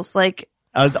bills. Like,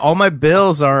 All my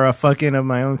bills are a fucking of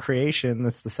my own creation.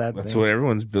 That's the sad That's thing. what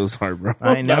everyone's bills are, bro.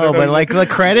 I know, but like the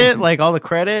credit, like all the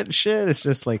credit shit, it's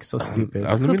just like so stupid.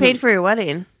 who paid for your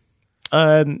wedding?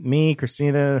 Me,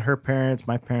 Christina, her parents,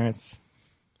 my parents,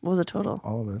 What was the total?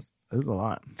 all of us. It was a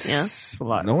lot. Yeah. It's a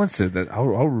lot. No one said that. How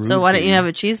rude. So why don't of you have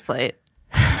a cheese plate?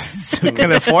 We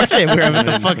couldn't afford it. We were at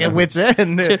the fucking wit's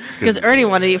end. Because Ernie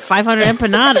wanted to eat 500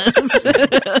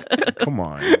 empanadas. Come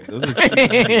on. Those are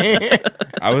cheap.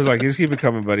 I was like, just keep it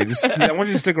coming, buddy. I want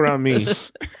you to stick around me.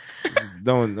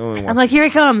 No one I'm wants like, here he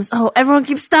comes. Oh, everyone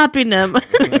keeps stopping him.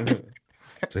 to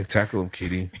like, tackle him,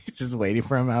 kitty. He's just waiting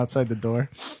for him outside the door,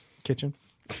 kitchen.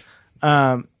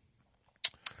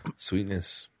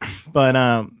 Sweetness.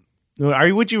 But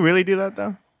would you really do that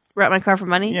though? Wrap my car for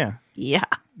money? Yeah. Yeah.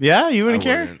 Yeah, you I wouldn't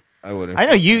care. wouldn't. I wouldn't. I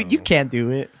know you can't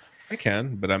do it. I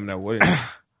can, but I'm not wouldn't.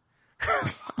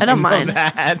 I don't Know mind.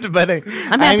 that, but I'm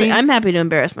happy. I'm happy to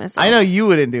embarrass myself. I know you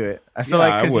wouldn't do it. I feel Yeah,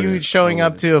 like I because you wouldn't. showing I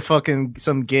up to a fucking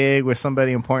some gig with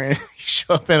somebody important, you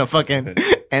show up in a fucking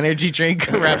energy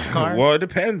drink wrapped car. Well, it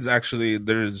depends. Actually,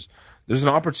 there's an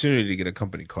opportunity to get a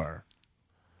company car.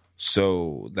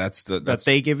 So that's that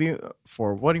they give you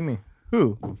for what do you mean?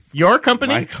 Who? Your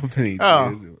company? my company.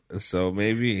 Oh. Dude. So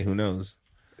maybe, who knows?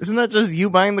 Isn't that just you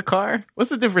buying the car? What's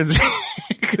the difference?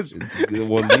 'Cause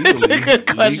Well, It's a good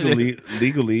question.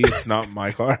 legally, it's not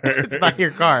my car. it's not your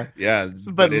car. Yeah,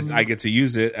 but I get to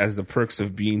use it as the perks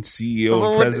of being CEO Well,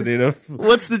 and what- president of.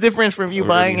 What's the difference from you Or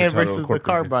buying being it entitled versus the corporate.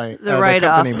 car buying? The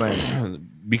write-off. company buying it?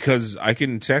 Because I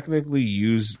can technically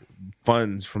use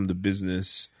funds from the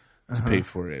business to pay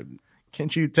for it.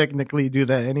 Can't you technically do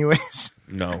that anyways?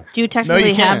 No, Do you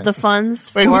technically have can't. the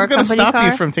funds Wait, for who's a going to company stop car?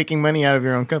 you from taking money out of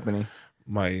your own company?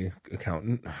 my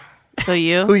accountant. So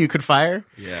you? Who you could fire?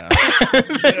 Yeah,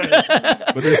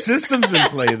 but there's systems in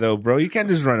play though, bro. You can't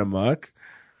just run amok.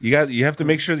 You have to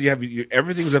make sure that you have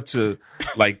everything's up to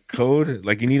like code.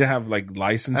 Like you need to have like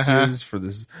licenses for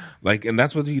this. Like, and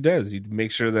that's what he does. He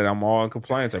makes sure that I'm all in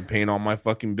compliance. I'm paying all my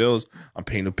fucking bills. I'm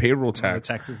paying the payroll tax.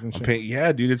 taxes and I'm shit. paying.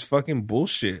 Yeah, dude, it's fucking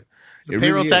bullshit. The It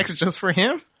payroll really tax is. is just for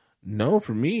him? No,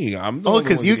 for me. I'm the Oh, only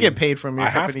because one you getting- get paid from your I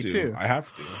have company to. too. I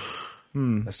have to.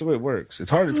 That's the way it works. It's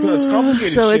hard. It's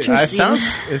complicated So shit. interesting. It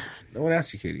sounds. No one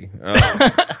asked you, Katie.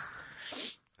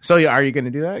 So are you going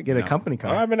to do that? Get a company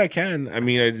car? I mean, I can. I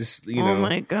mean, I just you know. Oh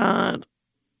my God.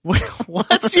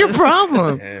 What's your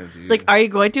problem? Damn, dude. It's like, are you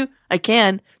going to? I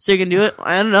can. So you're going to do it?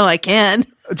 I don't know. I can.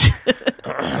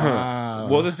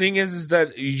 Well, the thing is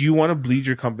that you want to bleed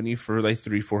your company for like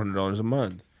 $300-400 a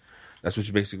month. That's what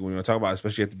you basically want to talk about,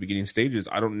 especially at the beginning stages.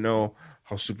 I don't know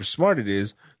how super smart it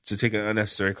is to take an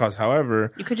unnecessary cost.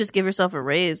 However, You could just give yourself a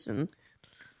raise and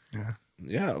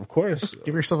Yeah, of course.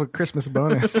 Give yourself a Christmas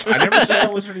bonus. I never said I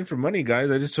was hurting for money, guys.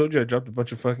 I just told you I dropped a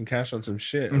bunch of fucking cash on some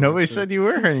shit. Nobody said you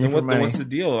were hurting Then for money. what's the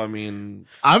deal? I mean,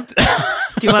 I'm Do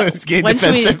you want, It's getting when,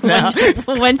 should we, defensive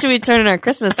now. when should we turn in our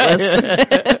Christmas list?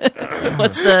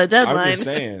 What's the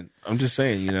deadline? I'm just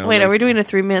saying, you know. Wait, like, are we doing a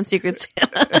 3-man Secret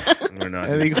Santa? We're not.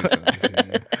 I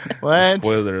think- What?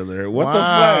 Spoiler alert. What Wow, the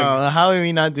fuck? how are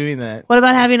we not doing that? What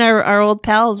about having our old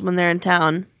pals when they're in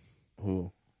town?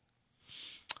 Who?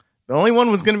 The only one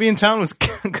was going to be in town was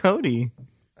Cody.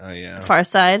 Oh, yeah. Far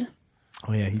Side?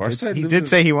 Oh yeah, he Farside did lives say in-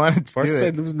 say he wanted to do Farside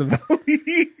it. lives in the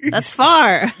valley. That's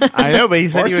far. I know, but he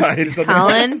said he Farside was is on the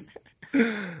Colin?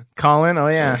 west. Colin. Oh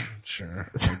yeah,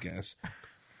 Sure, I guess.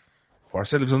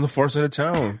 Farside lives on the far side of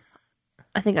town.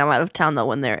 I think I'm out of town, though,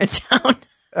 when they're in town.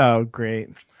 oh great.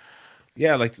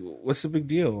 Yeah, like, what's the big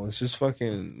deal? It's just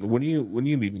fucking. When are you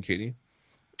leaving, Katie?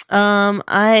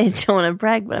 I don't want to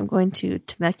brag, but I'm going to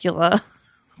Temecula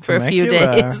for a few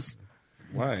Temecula. days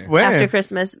Why? When? after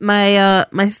Christmas. My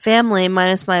family,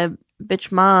 minus my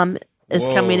bitch mom, is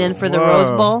Whoa. coming in for the Whoa.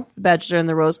 Rose Bowl. The Badgers are in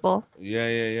the Rose Bowl.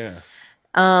 Yeah.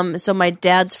 So my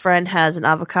dad's friend has an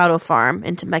avocado farm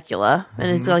in Temecula,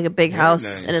 and it's like a big Very house,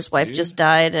 nice, and his wife dude. just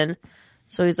died, and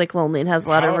so he's like lonely and has a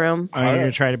lot of How- room. Are you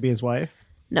gonna try to be his wife?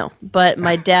 No, but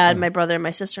my dad, my brother, and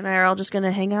my sister and I are all just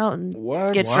gonna hang out and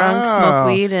What? get drunk, smoke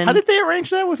weed, and How did they arrange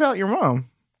that without your mom?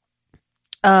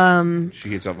 She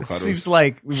hates avocados. Seems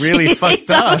like really fucked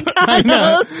up. I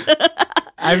know.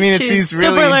 I mean, it She's seems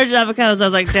super really. allergic to avocados. I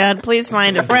was like, Dad, please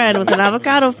find a friend with an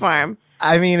avocado farm.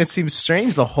 I mean, it seems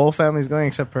strange. The whole family's going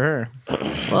except for her.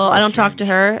 Well, I don't talk to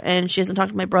her, and she doesn't talk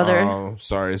to my brother. Oh,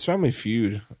 sorry. It's Family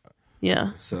Feud.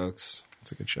 Yeah, Sucks.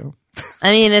 It's a good show.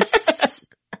 I mean, it's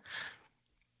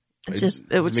just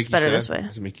it Does was make just you better sad? this way.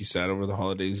 Does it make you sad over the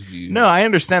holidays? Do you... No, I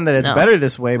understand that it's No. better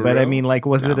this way, For but I real? mean, like,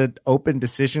 was it an open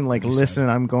decision? Like, listen,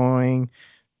 I'm going.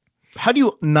 How do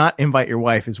you not invite your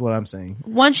wife? Is what I'm saying.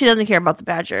 One, she doesn't care about the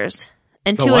Badgers,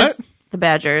 and The two, what? it's the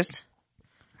Badgers.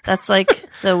 That's like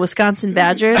the Wisconsin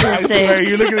Badgers. I swear,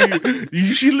 you're looking at you.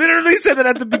 She literally said that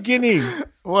at the beginning.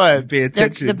 What? Pay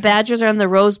attention. The Badgers are in the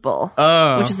Rose Bowl,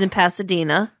 Oh, which is in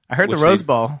Pasadena. I heard Which the Rose they-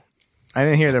 Bowl. I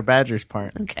didn't hear the Badgers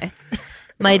part. Okay.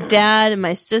 My dad and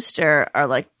my sister are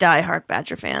like diehard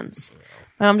Badger fans.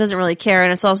 My mom doesn't really care,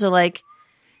 and it's also like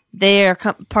they are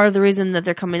part of the reason that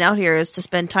they're coming out here is to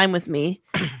spend time with me.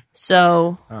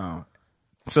 So, Oh,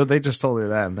 so they just told her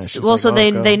that. And that's just well, like, so oh,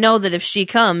 they go. know that if she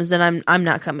comes, then I'm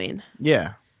not coming.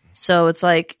 Yeah, So it's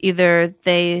like either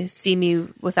they see me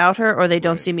without her or they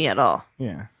don't see me at all.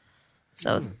 yeah.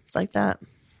 So it's like that.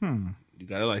 You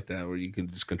gotta like that, where you can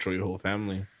just control your whole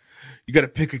family. You gotta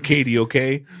pick a Katie,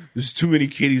 okay? There's too many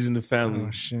Katies in the family.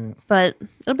 Oh shit, But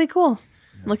it'll be cool.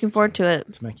 I'm looking forward to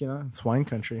it. Temecula. It's wine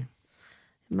country.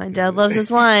 My dad loves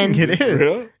his wine. It is.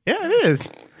 Real? Yeah, it is.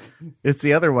 It's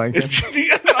the other wine country.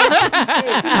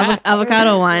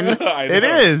 Avocado wine. I know. It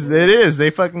is. It is. They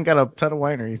fucking got a ton of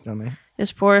wineries down there.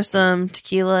 Just pour some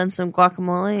tequila and some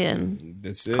guacamole and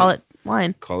That's it. call it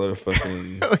wine. Call it a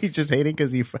fucking. Oh, he's just hating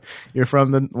because you're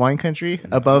from the wine country,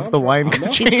 above the wine I'm not.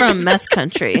 country. She's from meth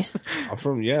country. I'm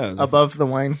from above the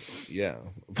wine. yeah.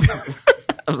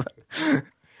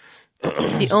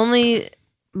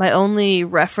 My only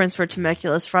reference for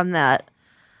Temecula is from that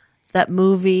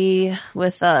movie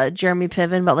with Jeremy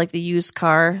Piven about like the used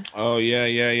car. Oh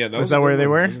yeah. That Was was that a good where they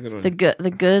one. were? That was a good one.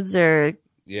 The goods are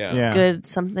Yeah. Yeah. good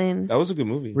something. That was a good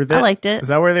movie. Were they- I liked it. Is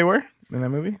that where they were in that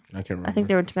movie? I can't remember. I think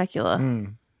they were in Temecula.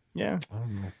 Yeah.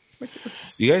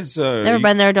 You guys. Never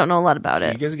been there. Don't know a lot about You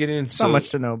it. guys getting into Not much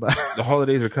to know about. the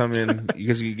holidays are coming. You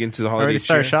guys get into the I holiday already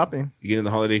started chair. shopping. You get in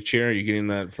the holiday chair. You getting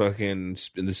that fucking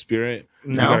in the spirit.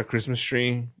 No. You got a Christmas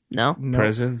tree, No, No.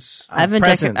 presents. I haven't.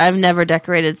 presents. I've never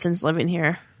decorated since living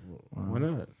here. Why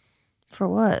not? For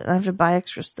what? I have to buy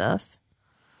extra stuff.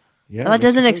 Yeah, That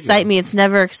doesn't excite me. It's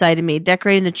never excited me.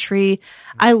 Decorating the tree.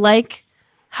 I like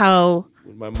how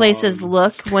places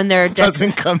look when they're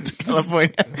Doesn't come to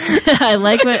California. I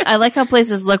like how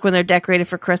places look when they're decorated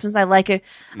for Christmas. I like it.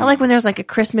 I like when there's like a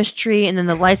Christmas tree and then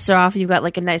the lights are off and you've got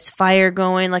like a nice fire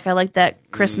going. Like I like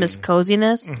that Christmas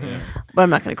coziness. But I'm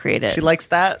not going to create it. She likes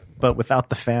that, but without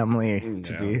the family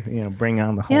to be, bring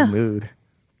on the whole Yeah. mood.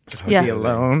 Just to Yeah. be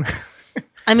alone.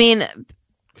 I mean,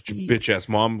 Get your bitch ass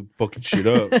mom fucking shit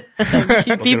up.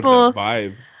 people.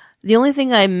 Vibe. The only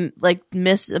thing I like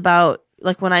miss about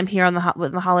like when I'm here on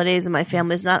with the holidays and my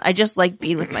family's not. I just like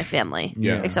being with my family.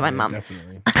 Yeah, except my mom.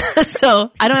 Definitely.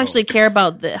 So I don't actually care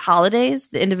about the holidays,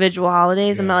 the individual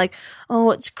holidays. I'm not like, oh,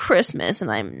 it's Christmas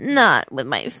and I'm not with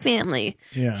my family.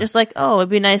 Yeah. Just like, oh, it'd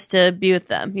be nice to be with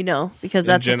them, because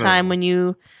In that's the general. time when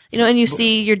and you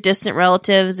see your distant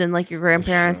relatives and like your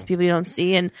grandparents, Sure. people you don't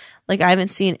see. And Like, I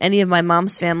haven't seen any of my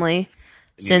mom's family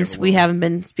since never we will. haven't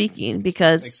been speaking Makes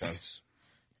because sense.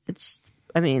 it's.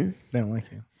 I mean, They don't like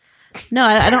you. no,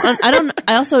 I don't.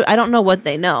 I don't know what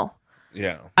they know.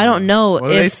 Yeah. I don't know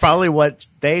Well, if it's probably what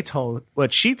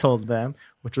she told them,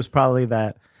 which was probably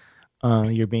that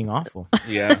you're being awful,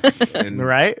 Yeah. And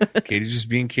right? Katie's just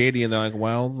being Katie, and they're like,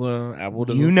 well, the apple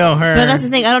doesn't. You know her. But that's the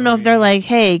thing. I don't know if they're like,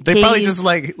 hey, They probably Katie's- just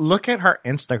like look at her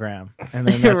Instagram, and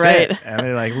then that's Right. it. And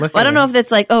they're like, look. Well, I don't know if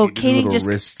that's like, oh, Katie Katie little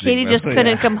wrist just thing, Katie just though.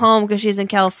 couldn't Yeah. come home because she's in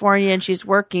California and she's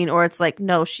working, or it's like,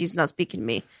 no, she's not speaking to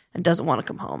me and doesn't want to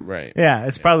come home. Right. Yeah,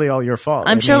 it's probably all your fault.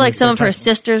 I'm I sure mean, like some of her they're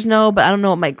sisters know, but I don't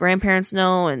know what my grandparents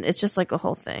know, and it's just like a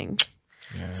whole thing.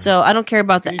 So I don't care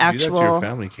about the You do that to your actual.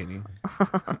 family, Katie.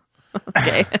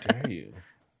 Okay. How dare you?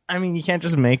 I mean, you can't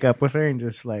just make up with her and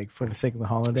just like for the sake of the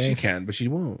holidays. She can, but she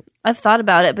won't. I've thought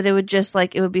about it, but it would just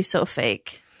like it would be so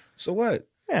fake. So what?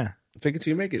 Yeah, Fake it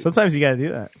till you make it. sometimes you got to do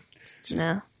that.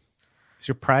 No. Is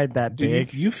your pride that Dude,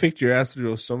 big? you faked your ass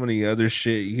through so many other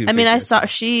shit. You I mean,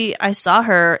 faked I saw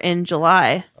her in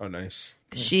July. Oh, nice.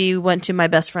 She went to my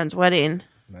best friend's wedding.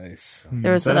 Nice.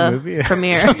 There was Is that a, a movie?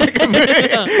 premiere.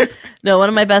 No, one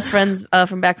of my best friends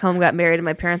from back home got married, and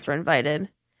my parents were invited,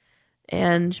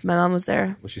 and my mom was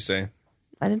there. What'd she say?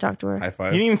 I didn't talk to her. High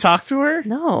five? You didn't even talk to her.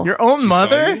 No, Your own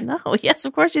mother. you? no. Yes,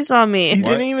 of course she saw me. You What?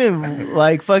 didn't even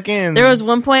like fucking. There was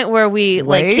one point where we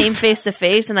like Wave? came face to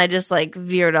face, and I just like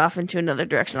veered off into another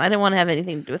direction. I didn't want to have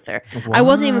anything to do with her. I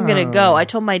wasn't even gonna go. I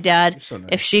told my dad so nice.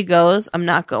 if she goes, I'm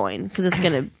not going because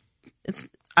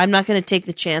I'm not gonna take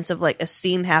the chance of like a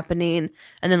scene happening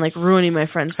and then like ruining my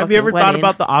friend's. Have you ever fucking thought wedding.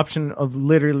 about the option of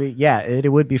literally? Yeah,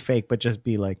 it would be fake, but just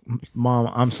be like,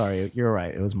 "Mom, I'm sorry. You're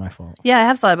right. It was my fault." Yeah, I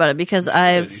have thought about it because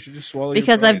You should just swallow your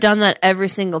I've pride. done that every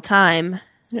single time.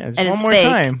 Yeah, just And one it's more fake.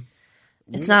 time.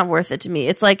 It's not worth it to me.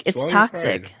 It's like it's Swallow your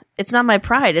toxic. pride. It's not my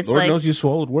pride. It's Lord like knows you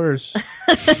swallowed worse.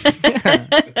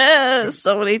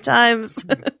 so many times.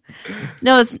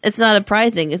 No, it's not a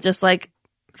pride thing. It's just like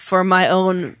for my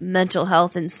own mental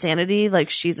health and sanity. Like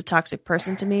she's a toxic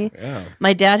person to me. Yeah.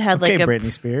 My dad had Okay, like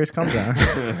Britney Spears, calm down.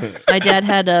 my dad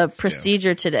had a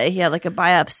procedure today. He had like a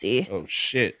biopsy. Oh,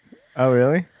 shit. Oh,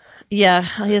 really? Yeah,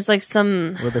 he has like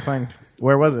some. What'd they find?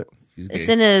 Where was it? He's It's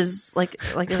gay. in his like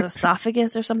his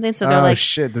esophagus or something. So they're Oh like,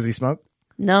 shit! Does he smoke?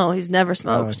 no, he's never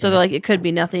smoked. okay. So they're like, it could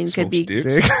be nothing. Could Smokes be dicks?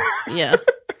 Dick. yeah,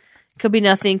 could be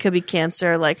nothing. Could be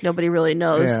cancer. Like nobody really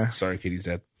knows. Yeah. Sorry, Katie's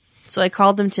dead. So I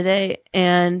called him today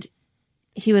and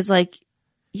he was like,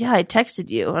 yeah, I texted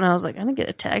you. And I was like, I didn't get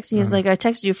a text. And he was like, I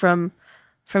texted you from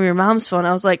your mom's phone.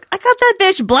 I was like, I got that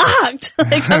bitch blocked.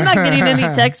 Like, I'm not getting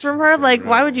any texts from her. Like,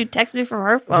 why would you text me from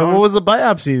her So phone? what was the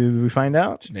biopsy? Did we find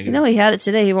out? You know, he had it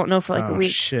today. He won't know for like a Oh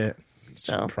week. shit!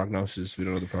 So, Prognosis. We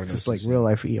don't know the prognosis. It's like real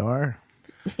life ER.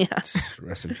 yeah.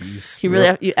 Rest in peace.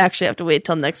 You actually have to wait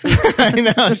till next week.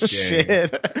 I know shit.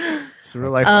 It's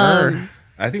real life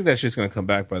I think that shit's gonna come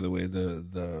back. By the way,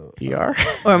 the ER.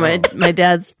 Or my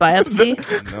dad's biopsy.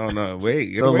 no, wait.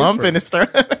 You The gotta wait lump for in it. his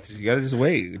throat. You gotta just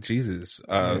wait. Jesus,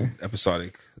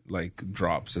 episodic like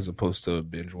drops as opposed to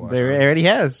binge watch. There already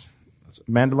has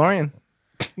Mandalorian.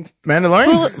 Mandalorian.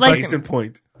 Hulu- like- Case in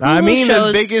point. I Hulu mean, shows-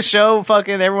 the biggest show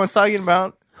fucking everyone's talking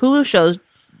about. Hulu shows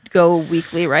go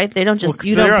weekly, right? They don't just, Well,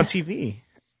 you they're don't. on TV.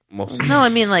 Most No, I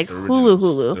mean like the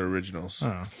Hulu. originals. The originals.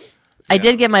 I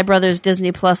did get my brother's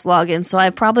Disney Plus login, so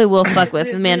I probably will fuck with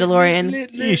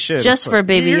Mandalorian. You should Just for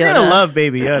Baby You're Yoda. gonna love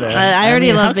Baby Yoda. I already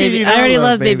mean, love how could Baby- you I not already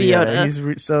love Baby Yoda.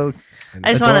 He's so.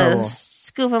 I just want Adorable. to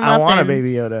scoop him I up. want a and-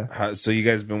 Baby Yoda. So you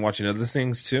guys been watching other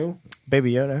things too?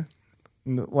 Baby Yoda.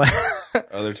 What?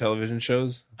 Other television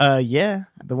shows? Yeah,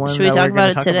 the one. Should we that talk we're gonna about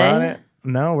it talk today? About it.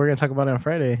 No, we're gonna talk about it on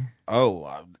Friday. Oh,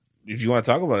 if you want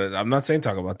to talk about it, I'm not saying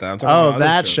talk about that. I'm talking Oh, about other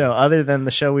that shows. show. Other than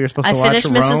the show we were supposed I to watch, finished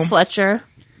Rome. Mrs. Fletcher.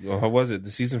 Well, how was it?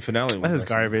 The season finale. That is was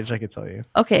garbage. I could tell you.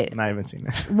 Okay, And I haven't seen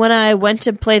it. when I went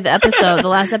to play the episode, the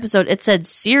last episode, it said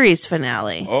series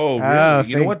finale. Oh, really? Oh,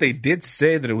 You know thank- what? They did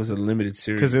say that it was a limited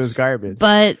series Because it was garbage.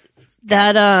 But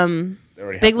that They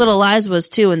already Big have Little Lies was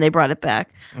too, and they brought it back.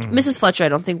 Mm-hmm. Mrs. Fletcher, I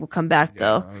don't think will come back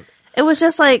though. It was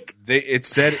just like It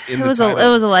said in it the was title.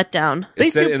 a letdown.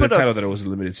 It said do in the put up- title that it was a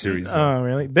limited series. though. Oh,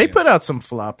 really? They put out some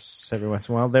flops every once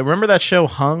in a while. They remember that show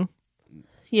Hung?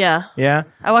 Yeah, Yeah,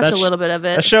 I watched That a little bit of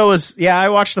That it. show was I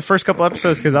watched the first couple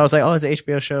episodes because I was like, oh, it's an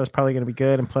HBO show. It's probably going to be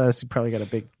good, and plus, you probably got a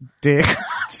big dick.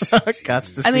 Got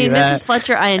to see I mean, that. Mrs.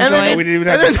 Fletcher, I then enjoyed. we didn't even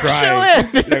have And to then the show try.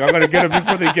 ended. Like, I'm gonna get them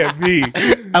before they get me.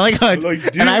 I like how,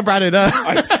 Like, and I dicks. brought it up,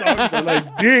 I saw it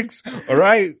like dicks. All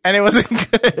right, and it wasn't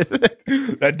good.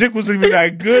 that dick wasn't even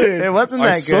that good. It wasn't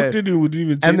I that sucked good. it and it wouldn't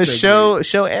even. And the taste that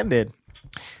show ended.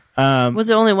 Was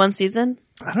it only one season?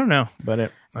 I don't know, but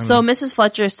it. So Mrs.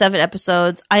 Fletcher, 7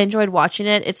 episodes. I enjoyed watching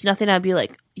it. It's nothing I'd be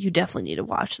like, you definitely need to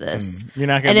watch this. You're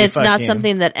not gonna And be it's not fucking-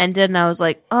 something that ended, and I was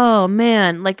like, oh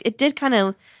man, like it did kind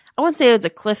of. I wouldn't say it was a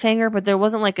cliffhanger, but there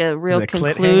wasn't like a real Was it a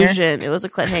conclusion. It was a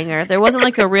cliffhanger. There wasn't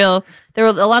like a real. There were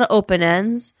a lot of open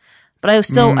ends, but I was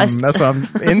still. That's what I'm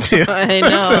into. I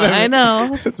know. I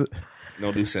know. No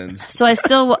loose ends. So I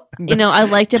still, I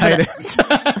liked it, but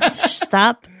Tight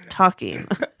stop talking,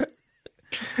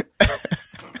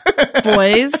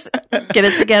 boys, get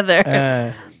it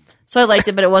together. So I liked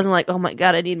it, but it wasn't like, oh my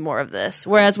god, I need more of this.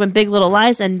 Whereas when Big Little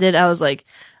Lies ended, I was like,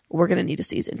 we're gonna need a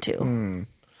season 2.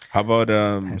 How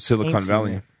about Silicon ain't Valley?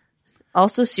 seen it.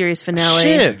 Also, series finale.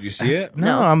 Shit. Did you see it?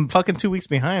 No, No. I'm fucking 2 weeks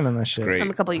behind on that shit. Great. I'm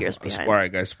a couple years behind. All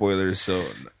right, guys. Spoilers. So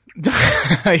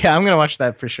Yeah, I'm gonna watch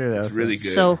that for sure. Though. it's really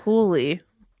good. So holy.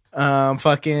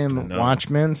 Fucking know.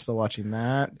 Watchmen. Still watching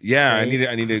that. yeah, I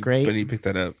Great. need to. Great. I need to pick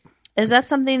that up. Is that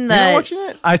something You're not that watching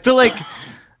it? I feel like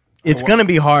it's gonna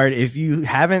be hard if you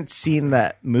haven't seen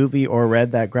that movie or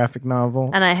read that graphic novel.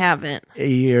 and I haven't.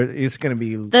 It's gonna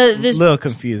be a this- little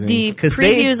confusing. The 'Cause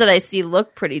previews that I see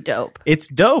look pretty dope. it's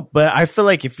dope, but I feel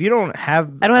like if you don't have,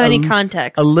 I don't have any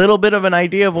context. a little bit of an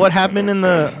idea of what happened in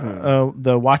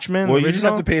the Watchmen. Well, you just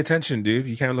original, have to pay attention, dude.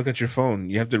 You can't look at your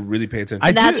phone. You have to really pay attention.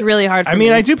 I do- That's really hard for I mean,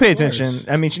 me. I do pay attention.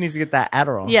 I mean, she needs to get that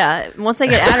Adderall. Yeah, once I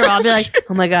get Adderall, I'll be like,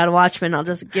 oh my god, Watchmen. I'll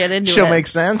just get into she'll it. make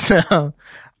sense now.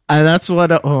 And that's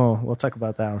what. We'll talk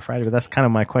about that on Friday. But that's kind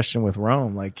of my question with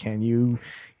Rome. Like, can you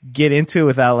get into it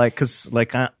without because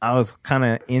I was kind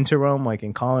of into Rome like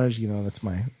in college. That's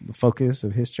my focus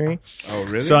of history. oh,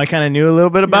 really? So I kind of knew a little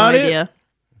bit no about it. idea.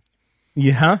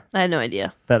 Yeah, I had no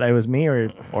idea that it was me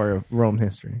or Rome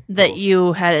history. that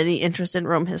you had any interest in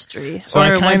Rome history. So or I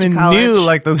went kind to of college. knew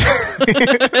like those.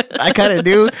 I kind of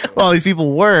knew who all these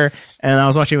people were, and I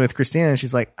was watching with Christina, and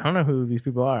she's like, "I don't know who these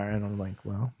people are," and I'm like,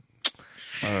 "Well,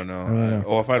 I don't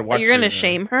know. If I'd watched You're gonna it,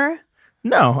 shame her?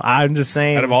 no, I'm just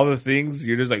saying." out of all the things,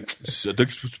 you're just like, I thought you're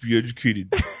supposed to be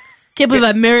educated. Can't believe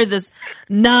I married this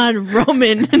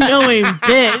non-Roman knowing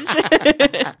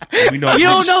bitch. We know You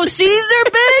don't know Caesar,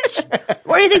 bitch?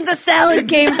 Where do you think the salad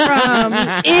came from?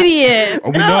 Idiot.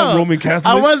 Are we not Roman Catholic?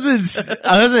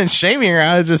 I wasn't shaming her.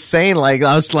 I was just saying, like,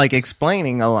 I was like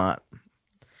explaining a lot.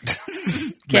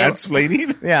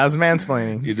 Mansplaining? Yeah, I was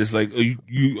mansplaining. You're just like,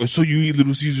 I saw you eat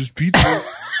Little Caesar's pizza.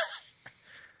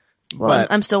 Well,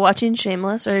 But- I'm still watching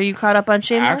Shameless. Are you caught up on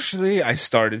Shameless? Actually, I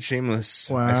started Shameless.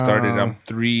 Wow. I started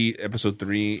episode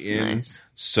 3 in. Nice.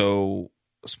 So,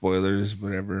 spoilers,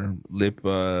 whatever. Lip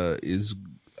is.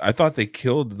 I thought they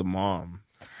killed the mom.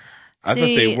 I thought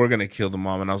they See- were gonna kill the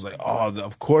mom, and I was like, "Oh,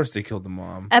 of course they killed the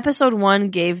mom." Episode 1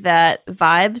 gave that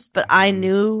vibes, but I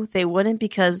knew they wouldn't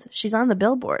because she's on the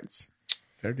billboards.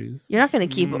 Fair dude. You're not going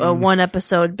to keep a one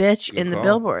episode bitch in the call.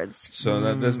 billboards. So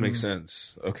that does make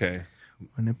sense. Okay.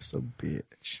 One episode,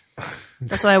 bitch.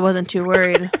 That's why I wasn't too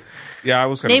worried. Yeah, I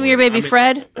was kind Name of your baby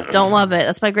Fred. Don't love it.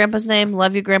 That's my grandpa's name.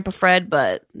 Love you, Grandpa Fred,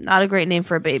 but not a great name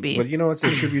for a baby. But it's a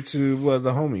tribute to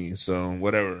the homie, so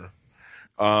whatever.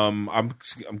 I'm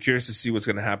curious to see what's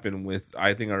going to happen with.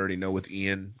 I think I already know with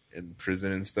Ian in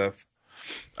prison and stuff.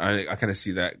 I kind of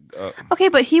see that. Okay,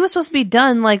 but he was supposed to be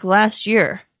done like last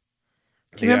year.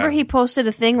 Do you remember Yeah. he posted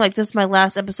a thing like, this is my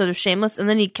last episode of Shameless, and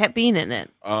then he kept being in it.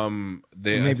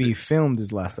 Maybe he filmed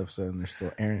his last episode and they're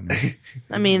still airing it.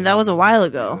 I mean, that was a while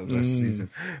ago. last season.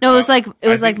 No, it was like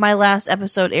think- my last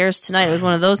episode airs tonight. It was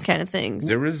one of those kind of things.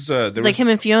 There was It's like him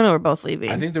and Fiona were both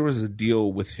leaving. I think there was a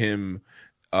deal with him.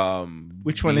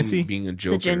 Which one is he? Being a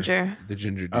Joker. the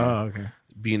ginger. dude. Oh, okay.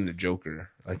 Being the Joker.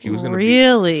 Like he was going to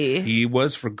Really? He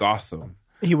was for Gotham.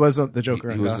 He wasn't the Joker.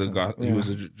 He on was Gotham. He was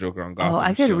the Joker on Gotham. Oh,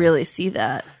 I could so really see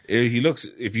that. He looks.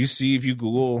 If you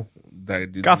Google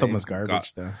that dude's Gotham name, was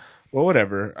garbage, though. Well,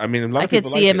 whatever. I mean, a lot I of could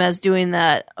people see like him it. as doing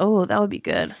that. Oh, that would be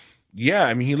good. Yeah,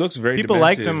 I mean, he looks very. People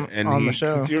liked demented, him and on the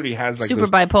show. He already has like Super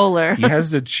those, bipolar. He has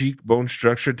the cheekbone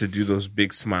structure to do those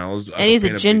big smiles, And he's a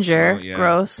paint big ginger. smile, yeah.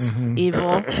 Gross. Mm-hmm.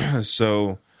 Evil.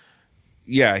 So,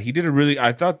 yeah, he did a really.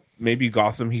 I thought maybe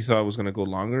Gotham he thought was going to go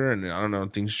longer, and I don't know.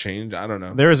 Things changed. I don't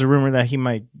know. There was a rumor that he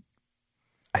might,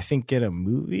 I think, get a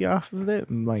movie off of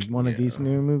it, like one of these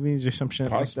new movies or some shit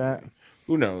Possibly. like that.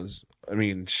 Who knows? I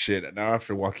mean, shit. Now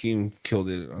after Joaquin killed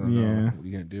it, I don't know. Yeah. What are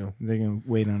you gonna do? They're gonna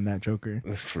wait on that Joker.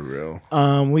 That's for real.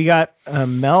 We got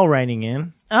Mel writing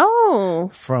in Oh.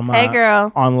 from Hey,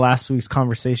 girl. on last week's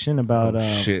conversation about.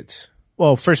 Shit.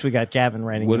 Well, first we got Gavin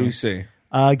writing. What do in. we say?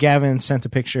 Gavin sent a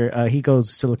picture. He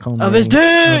goes silicone Of his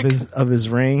ring, dick! of his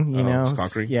ring. You know, his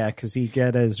cock ring? yeah, because he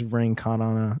got his ring caught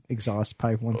on a exhaust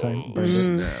pipe one time. Burned it.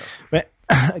 Snap.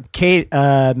 But Kate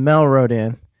Mel wrote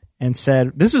in and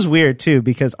said, "This is weird too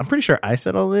because I'm pretty sure I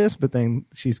said all this, but then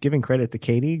she's giving credit to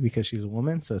Katie because she's a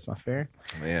woman, so it's not fair."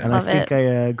 Man. And Love I think it. I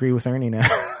agree with Ernie now.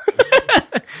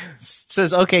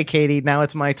 says, "Okay, Katie, now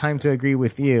it's my time to agree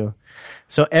with you."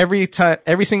 So every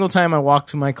single time I walk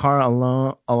to my car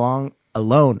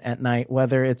alone at night,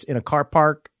 whether it's in a car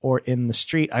park or in the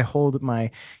street, I hold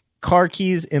my car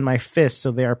keys in my fist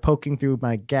so they are poking through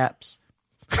my gaps.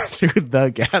 Through the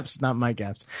gaps, not my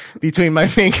gaps, between my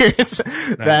fingers.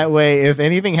 That way, if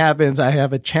anything happens, I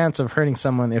have a chance of hurting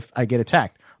someone if I get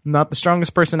attacked. I'm not the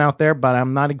strongest person out there, but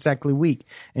I'm not exactly weak.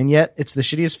 And yet, it's the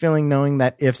shittiest feeling knowing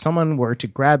that if someone were to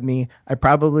grab me, I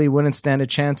probably wouldn't stand a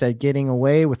chance at getting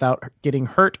away without getting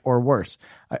hurt or worse.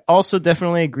 I also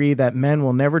definitely agree that men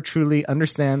will never truly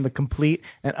understand the complete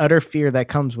and utter fear that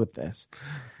comes with this.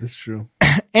 It's true.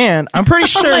 And I'm pretty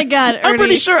sure. Oh my God, I'm pretty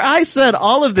Ernie. sure I said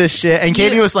all of this shit, and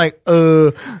Katie was like,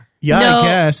 yeah, I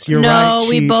guess you're right. No,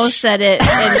 we Cheech." both said it.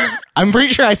 And I'm pretty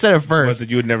sure I said it But first. that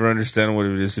you would never understand what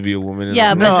it is to be a woman. In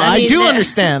Yeah, a but No, I I mean, do that-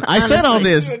 understand. I said all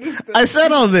this. I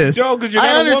said all this. No, 'cause you're I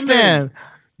not a understand. woman.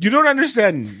 You don't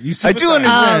understand. You I do sympathize.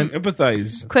 understand.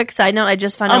 Empathize. quick side note, I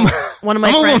just found out one of my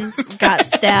I'm a friends got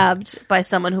stabbed by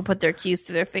someone who put their keys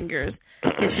through their fingers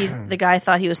because the guy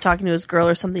thought he was talking to his girl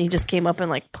or something. He just came up and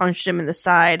like punched him in the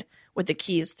side with the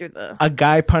keys through the. A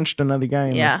guy punched another guy.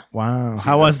 Yeah. Wow.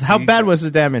 How bad was the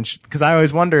damage? Because I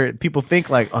always wonder. People think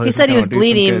like, oh, He this said he gonna was do some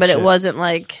bleeding, good but it shit. wasn't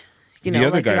like The know,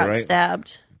 other like guy, he got right?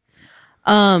 stabbed.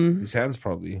 His hands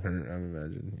probably hurt. I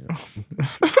imagine.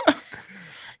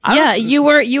 Yeah, you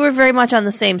were very much on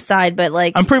the same side, but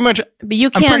like I'm pretty much. but you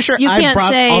I'm pretty can't sure you I can't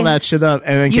brought say all that shit up,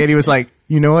 and then Katie was like,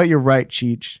 "You know what? You're right,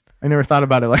 Cheech. I never thought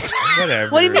about it like that."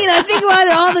 Whatever. What do you mean? I think about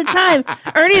it all the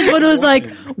time. Ernie's one who's like,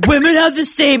 women have the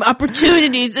same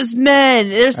opportunities as men.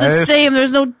 There's the same.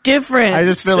 There's no difference. I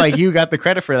just feel like you got the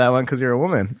credit for that one because you're a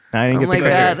woman. I didn't Oh get my the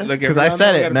credit God. because I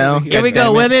said it. No, Here we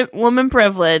go. Women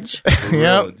privilege.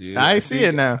 Yep. I see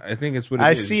it now. I think it's what it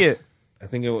I is. see it. I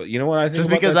think it. You know what? I think Just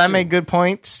about because that I too. make good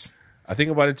points. I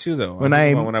think about it too, though. When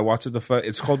when I watch it,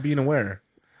 it's called being aware.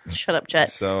 Shut up,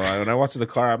 Chet. So when I watch the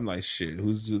car, I'm like, shit,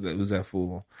 who's that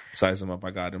fool? Size him up.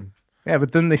 I got him. Yeah,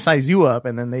 but then they size you up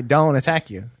and then they don't attack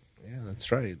you. Yeah,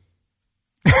 that's right.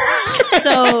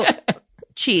 So,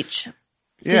 Cheech,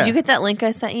 Yeah. did you get that link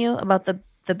I sent you about the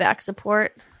back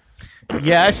support?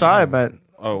 Yeah, I saw it, but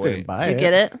Oh didn't wait, buy Did you it.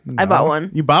 get it? I No. bought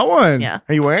one. You bought one? Yeah.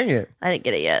 Are you wearing it? I didn't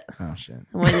get it yet. Oh shit!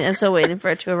 I'm still waiting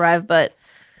for it to arrive, but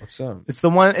what's up? It's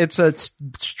the one. It's a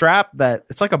strap that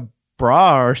it's like a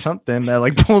bra or something that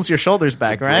like pulls your shoulders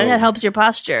back, right? yeah, it helps your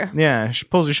posture. Yeah,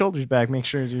 pulls your shoulders back. Make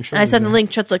sure your shoulders. And I sent the back. link.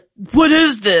 Chet's like, "What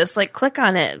is this?" Like, click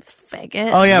on it,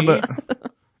 faggot. Oh yeah, Me? but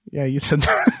yeah, you said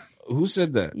that. Who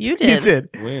said that? You You did.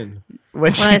 did When?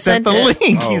 when she I sent sent the it.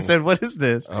 link. Oh. You said, "What is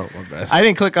this?" Oh my bad. I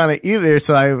didn't click on it either,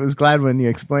 so I was glad when you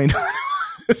explained.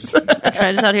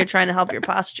 I'm just out here trying to help your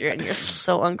posture, and you're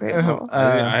so ungrateful.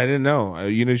 I didn't know.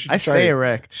 You know, you should I try stay it.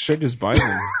 erect. Should just buy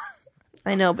them.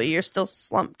 I know, but you're still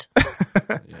slumped,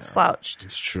 slouched.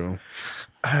 It's true.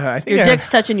 I think Your I, dick's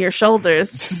touching your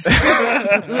shoulders.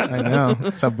 I know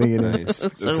that's how big it is. Nice.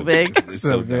 It's so That's big. It's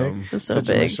so big. dumb. It's so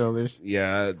Touching my big. shoulders.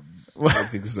 Yeah, I don't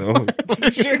think so.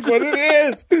 Shit's what it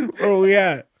is. Where are we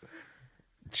at?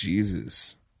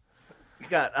 Jesus. We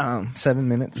got 7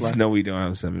 minutes left. No, we don't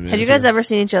have 7 minutes. Have you guys ever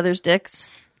seen each other's dicks?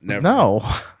 Never. No.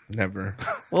 Never.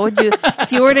 What would you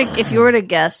if you were to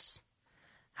guess?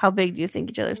 How big do you think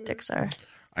each other's dicks are?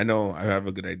 I know. I have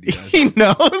a good idea. He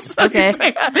knows. Okay.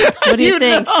 What do you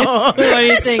think? know. What do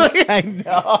you think? I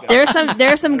know.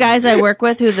 There are some guys I work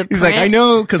with who the He's like, I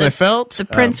know because I felt. the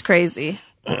print's crazy.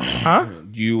 Huh?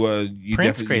 You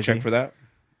Prince definitely crazy. check for that?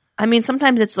 I mean,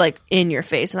 sometimes it's like in your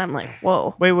face, and I'm like,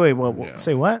 whoa, Wait.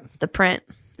 Say what? the print,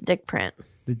 the dick print.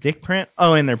 The dick print?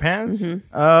 Oh, in their pants?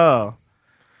 Mm-hmm. Oh.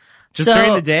 Just So-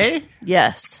 during the day?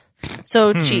 Yes.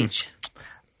 So Cheech,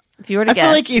 if you were to I guess,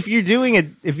 feel like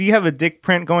if you have a dick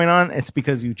print going on, it's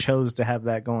because you chose to have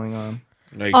that going on.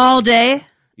 Like, all day,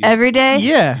 every day,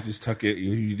 Yeah. you just tuck it.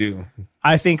 You do.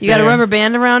 I think you got a they're- rubber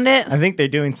band around it. I think they're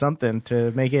doing something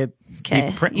to make it Okay,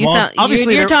 be print. you well, sound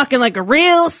obviously you're they're- talking like a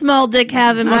real small dick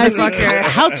having motherfucker.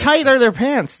 How tight are their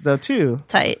pants though too?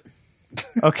 Tight.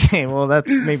 Okay, well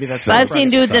that's I've seen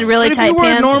dudes in really But if tight you wear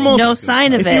pants, normal- no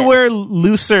sign of if it. you wear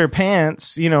looser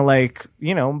pants, Yeah,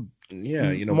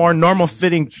 you know. more normal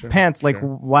fitting pants, like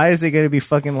why is it going to be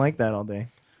fucking like that all day?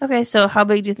 Okay, so how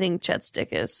big do you think Chet's dick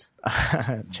is?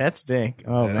 Chet's dick.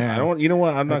 Oh I man, don't. You know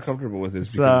what? I'm not comfortable with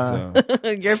this it's,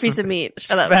 because You're a piece of meat.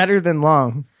 Shut up. fatter than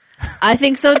long. I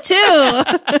think so too.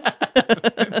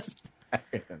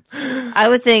 I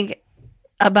would think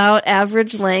about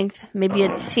average length, maybe a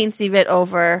teensy bit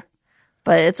over,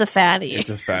 but it's a fatty. it's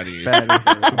a fatty. Fatty.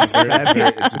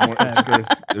 It's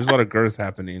girth. There's a lot of girth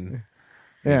happening.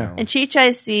 Yeah, And Cheech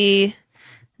I see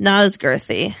not as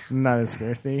girthy, not as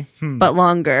girthy. but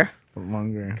longer.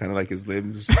 longer. Kind of like his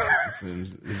limbs.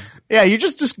 his- Yeah, you're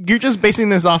just basing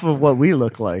this off of what we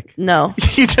look like. No,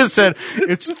 You just said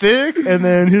it's thick, and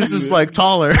then his is like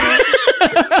taller.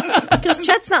 because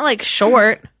Chet's not like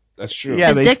short. That's true. Yeah,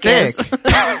 His but he's dick is.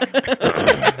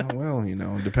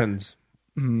 Well, depends.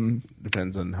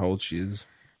 Depends on how old she is.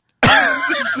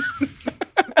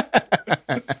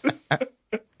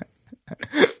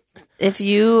 If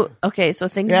you so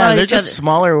think Yeah, about they're each other. just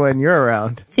smaller when you're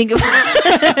around. Think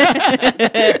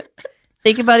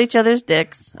think about each other's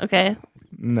dicks. Okay,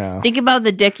 No. think about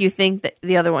the dick you think that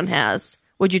the other one has.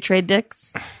 Would you trade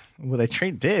dicks? Would I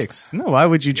trade dicks? No. Why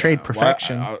would you trade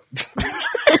perfection?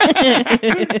 Thank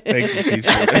you, Chief.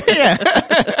 for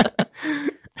that.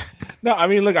 No, I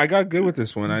mean, look, I got good with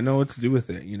this one. I know what to do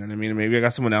with it. You know what I mean? Maybe I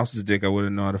got someone else's dick I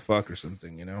wouldn't know how to fuck or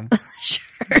something, you know?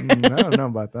 I don't know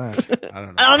about that. I don't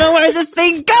know. I don't know where this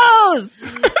thing goes.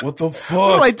 What the What do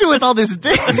fuck? I do with all this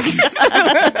dick?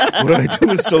 What do I do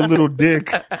with so little dick?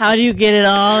 How do you get it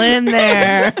all in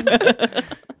there?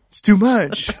 It's too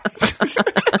much.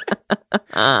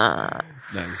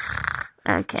 Nice.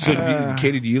 Okay. So,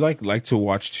 Katie, do you like to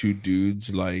watch two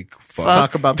dudes like fuck?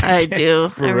 Talk about their I dicks. do.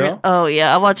 For real? Oh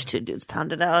yeah, I watch two dudes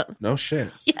pound it out. No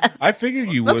shit. Yes. I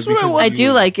figured you That's would. what I because want. I you do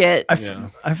would- like it. I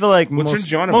feel like What's your most,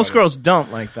 genre most about it? girls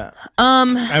don't like that.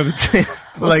 I would say,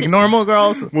 like normal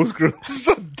girls Most girls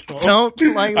don't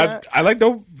like that. I like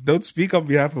don't speak on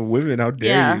behalf of women. How dare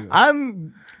Yeah. you?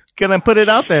 I'm gonna put it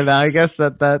out there now. I guess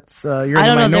that's you're. I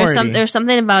don't know. In the minority. There's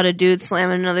something about a dude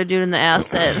slamming another dude in the ass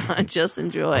that I just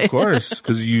enjoy. Of course,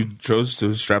 because you chose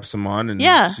to strap some on and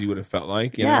Yeah. see what it felt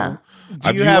like. You Yeah. know? Do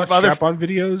you you have watch other? strap on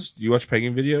videos? Do you watch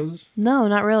pegging videos? No,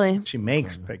 not really. She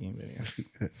makes pegging videos.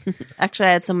 Actually,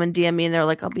 I had someone DM me and they're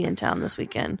like, "I'll be in town this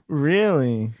weekend."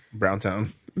 Really,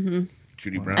 Browntown.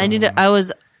 Judy Brown. I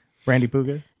was Randy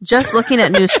Puga. just looking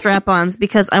at new strap-ons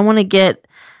because I want to get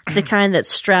the kind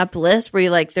that's strapless, where you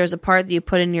like there's a part that you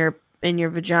put in your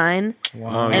vagina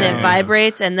Oh, and it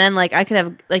vibrates, and then like I could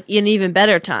have like an even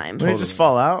better time. Would it just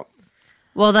fall out?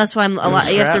 Well, that's why I'm a lot.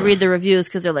 You have to strap. read the reviews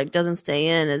because they're like doesn't stay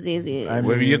in as easy. I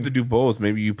Maybe you have to do both.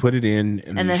 Maybe you put it in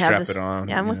and, then you have strap this, it on.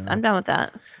 Yeah, I'm down with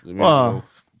that. Maybe Well- a little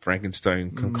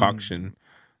Frankenstein concoction.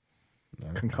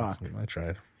 Concoct. I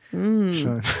tried.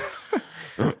 Sure.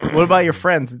 What about your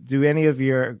friends? Do any of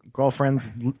your girlfriends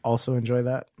also enjoy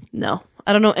that? No,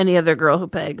 I don't know any other girl who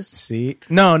pegs. See,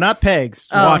 no, not pegs.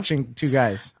 Watching two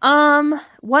guys.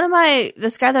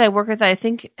 This guy that I work with, I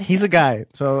think. He's a guy,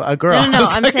 so a girl. No.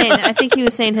 I'm saying, I think he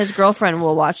was saying his girlfriend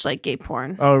will watch like gay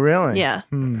porn. Oh, really? Yeah.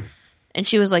 And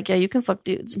she was like, "Yeah, you can fuck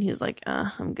dudes," and he was like,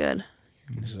 "I'm good."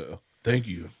 So, thank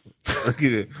you.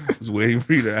 I was waiting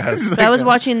for you to ask. But I was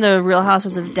watching the Real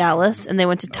Houses of Dallas, and they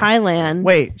went to Thailand.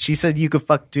 Wait, she said you could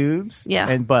fuck dudes.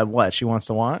 Yeah. But what? She wants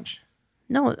to watch.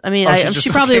 No, I mean, Oh, she's just she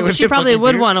probably okay with she you probably fucking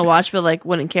would dudes? want to watch, but like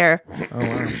wouldn't care. Oh,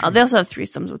 wow. They also have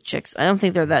threesomes with chicks. I don't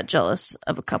think they're that jealous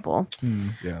of a couple.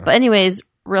 Yeah. But anyways,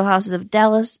 Real Houses of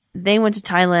Dallas, they went to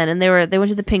Thailand and they went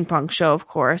to the ping pong show, of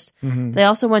course. They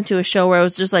also went to a show where it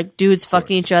was just like dudes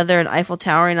fucking each other and Eiffel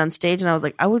Towering on stage, and I was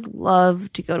like, I would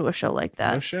love to go to a show like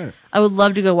that. No shit. I would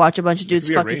love to go watch a bunch of dudes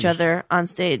be fuck arranged. each other on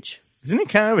stage. Isn't it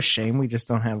kind of a shame we just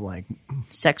don't have like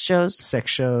Sex shows. sex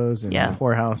shows and Yeah.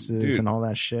 whorehouses Dude. and all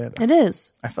that shit? It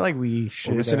is. I feel like we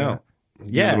should. We're missing out.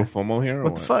 yeah. A little FOMO here. Or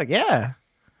What the fuck? Yeah.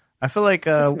 I feel like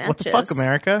Just what the fuck, matches.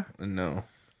 America? No.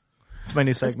 It's my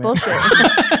new It's segment. bullshit.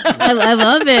 I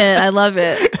love it. I love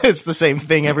it. It's the same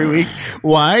thing every week.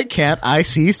 Why can't I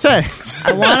see sex?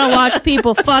 I want to watch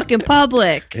people fuck in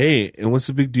public. Hey, and what's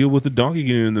the big deal with the donkey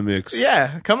getting in the mix?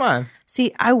 Yeah, come on.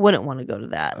 See, I wouldn't want to go to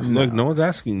that. Look, no one's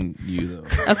asking you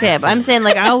though. Okay, but I'm saying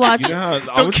like I'll watch. You know how,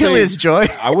 I Don't would kill say- his joy.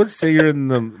 I would say you're in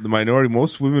the minority.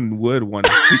 Most women would want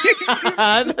to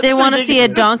see. They want to see a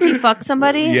donkey fuck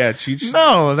somebody. Yeah, cheat.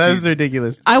 No, that is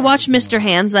ridiculous. I watched Mr.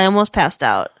 Hands and I almost passed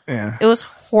out. Yeah. It was I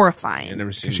horrifying.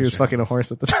 never seen. She was this. fucking a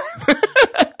horse at the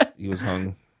time. He was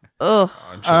hung. Ugh.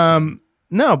 On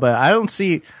No, but I don't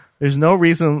see. There's no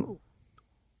reason.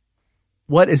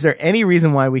 What is there any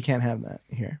reason why we can't have that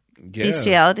here? yeah.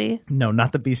 Bestiality. No,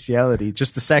 not the bestiality,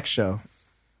 just the sex show.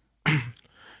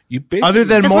 You basically, Other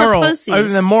than 'Cause we're moral, pussies. other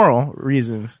than moral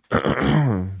reasons,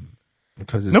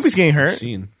 because it's nobody's getting hurt.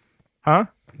 Obscene. huh?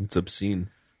 It's obscene.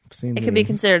 It could be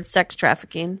considered sex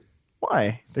trafficking.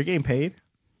 Why they're getting paid.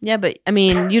 Yeah, but I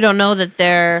mean, you don't know that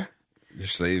they're. You're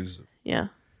slaves. Yeah.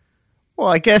 Well,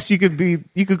 I guess you could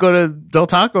go to Del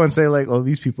Taco and say like, "Oh,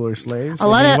 these people are slaves." A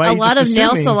lot I mean, why are of you just nail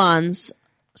assuming? salons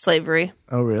slavery.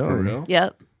 Oh, really? For real?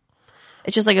 Yep.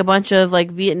 It's just like a bunch of like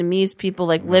Vietnamese people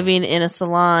like living in a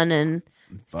salon and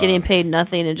getting paid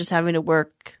nothing and just having to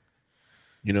work.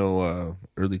 You know,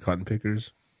 early cotton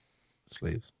pickers,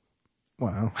 slaves.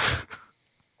 Wow.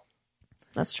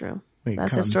 That's true. Wait,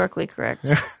 That's come. historically correct.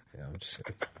 Yeah, I'm just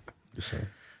saying.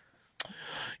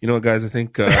 You know what, guys? I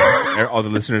think all the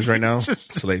listeners right now,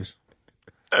 Just- slaves.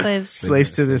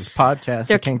 Slaves to this podcast.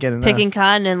 They're I can't get enough. picking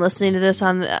cotton and listening to this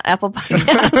on the Apple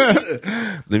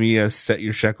Podcast. Let me set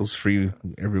your shackles free,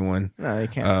 everyone. No, they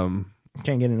can't.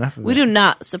 Can't get enough of We it. do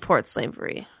not support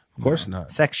slavery. Of course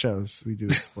not. Sex shows. We do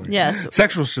support. Yes.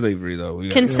 Sexual slavery, though. We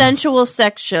got- Consensual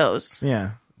sex shows.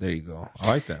 Yeah. there you go. I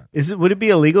like that. Would it be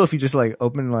illegal if you just like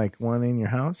open like one in your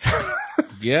house?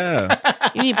 Yeah,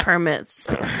 You need permits.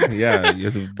 yeah. You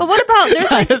have to- But what about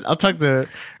there's like I'll talk to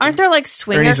aren't there like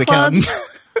swinger Ernie's accountant.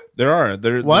 clubs? there are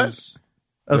there. What? There's,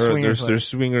 A there are- swinger there's, club. there's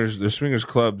swingers. There's swingers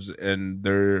clubs, and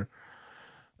they're.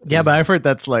 Yeah, but I've heard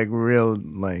that's like real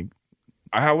like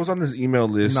I was on this email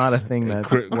list. not a thing and that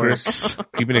Chris,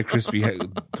 keeping it crispy,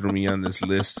 threw me on this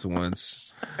list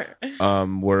once,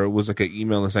 where it was like an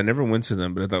email list. I never went to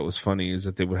them, but I thought it was funny is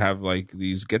that they would have like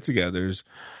these get-togethers,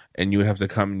 and you would have to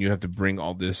come and you have to bring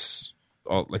all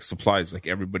like supplies. Like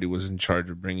everybody was in charge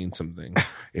of bringing something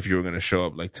if you were going to show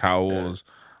up, like towels,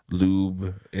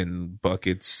 lube, and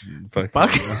buckets.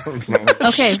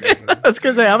 Okay. that's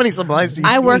because how many supplies do you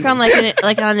I work need? on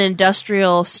like on an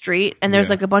industrial street, and there's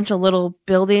Yeah. like a bunch of little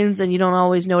buildings, and you don't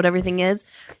always know what everything is.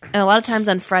 And a lot of times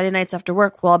on Friday nights after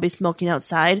work, we'll all be smoking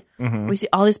outside. We see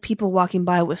all these people walking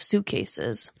by with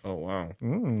suitcases, Oh wow,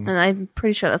 and I'm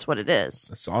pretty sure that's what it is.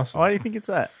 that's awesome. Why do you think it's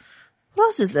that? What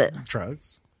else is it?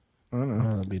 Drugs. Oh,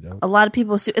 that'd be dope. A lot of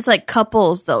people. It's like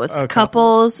couples though. It's Oh,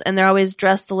 couples, and they're always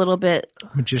dressed a little bit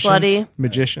Magicians. slutty,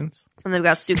 Magicians. and they've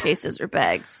got suitcases or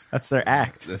bags. That's their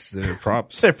act. That's their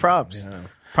props. Their props. Yeah.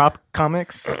 Prop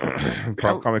comics.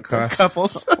 Prop comic class.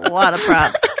 Couples. A lot of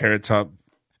props. Carrot top.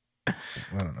 I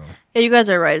don't know. Yeah, you guys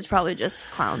are right. It's probably just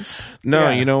clowns. No,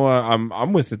 Yeah. you know what?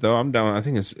 I'm with it though. I'm down. I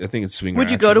think it's swinger. Would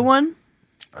you go to action. one?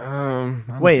 I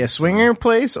don't Wait, think a so. swinger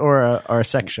place or a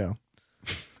sex show?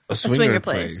 A swinger swinger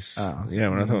place. place. Yeah,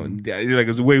 when I thought you're like,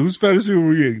 wait, whose fantasy are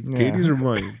we in? Katie's or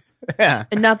mine? Yeah.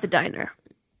 And not the diner.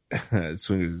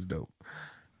 Swingers is dope.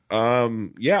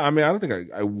 Yeah, I mean, I don't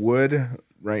think I would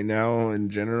right now in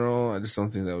general. I just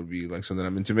don't think that would be like something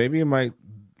I'm into. Maybe it might,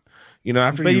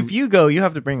 after But you. if you go, you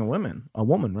have to bring a woman, right?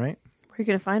 Where are you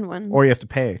gonna find one? Or you have to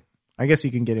pay. I guess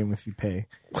you can get in if you pay.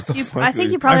 what the You- fuck? I think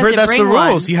you I've probably heard have to that's bring the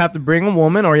rules. one. You have to bring a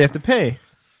woman or you have to pay.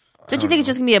 Don't you think it's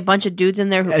just gonna be a bunch of dudes in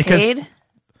there who 'Cause- paid?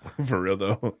 for real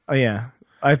though. Oh yeah.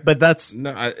 But that's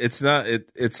No, it's not.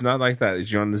 It's not like that.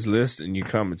 You're on this list and you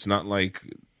come. It's not like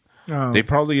oh. they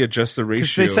probably adjust the 'Cause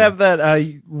ratio. they have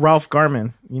that Ralph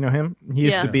Garman. You know him? He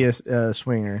used Yeah. to be a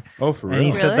swinger. Oh, for real? And he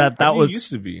Really? said that How do you was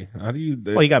used to be. How do you?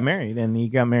 well, he got married and he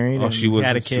got married. Oh, and she he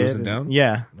had a wasn't- she kid. wasn't and- down?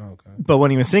 Yeah. Oh, okay. But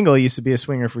when he was single, he used to be a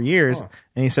swinger for years, Oh.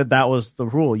 and he said that was the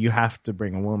rule. You have to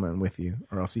bring a woman with you,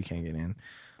 or else you can't get in.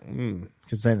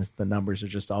 Because then the numbers are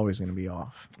just always going to be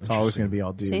off. It's always going to be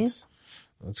all dudes. See?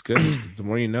 That's good. The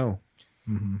more you know.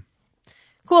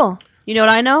 Cool. You know what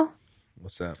I know?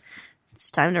 What's that?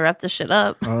 It's time to wrap this shit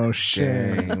up. Oh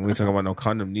shit! Dang, we ain't talking about no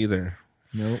condom neither.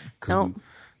 Nope. Nope.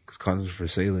 Because condoms are for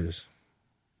sailors.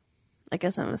 I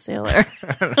guess I'm a sailor.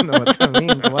 I don't know what that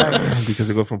means. Why? Because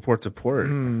they go from port to port.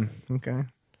 Okay.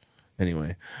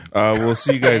 Anyway, we'll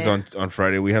see you guys on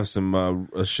Friday. We have some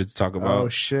shit to talk about. Oh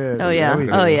shit! Oh, yeah. we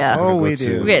do. Oh, yeah. Oh, we We're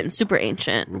do. We're getting super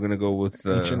ancient. We're gonna go with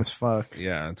Ancient as fuck.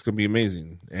 yeah, it's gonna be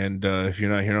amazing. And if you're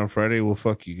not here on Friday, we'll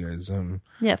fuck you guys.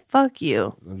 Yeah, fuck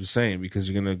you. I'm just saying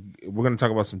because we're gonna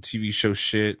talk about some TV show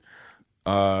shit.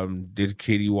 Did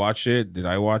Katie watch it? Did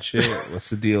I watch it?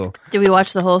 What's the deal? Did we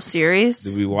watch the whole series?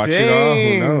 Did we watch it all?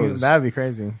 Who knows? That'd be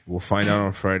crazy. We'll find out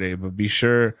on Friday. But be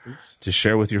sure to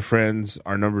share with your friends.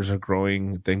 Our numbers are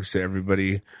growing. Thanks to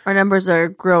everybody. Our numbers are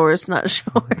growers, not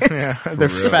showers. Yeah, they're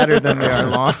fatter than they are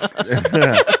long.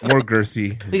 More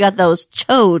girthy. We got those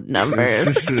chode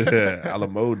numbers. A la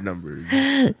mode numbers.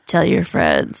 Tell your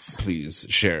friends. Please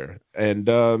share.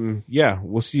 And yeah,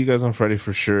 we'll see you guys on Friday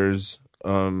for sure.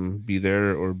 Be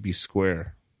there or be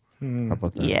square. How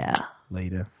about that? Yeah.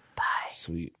 Later.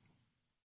 Sweet.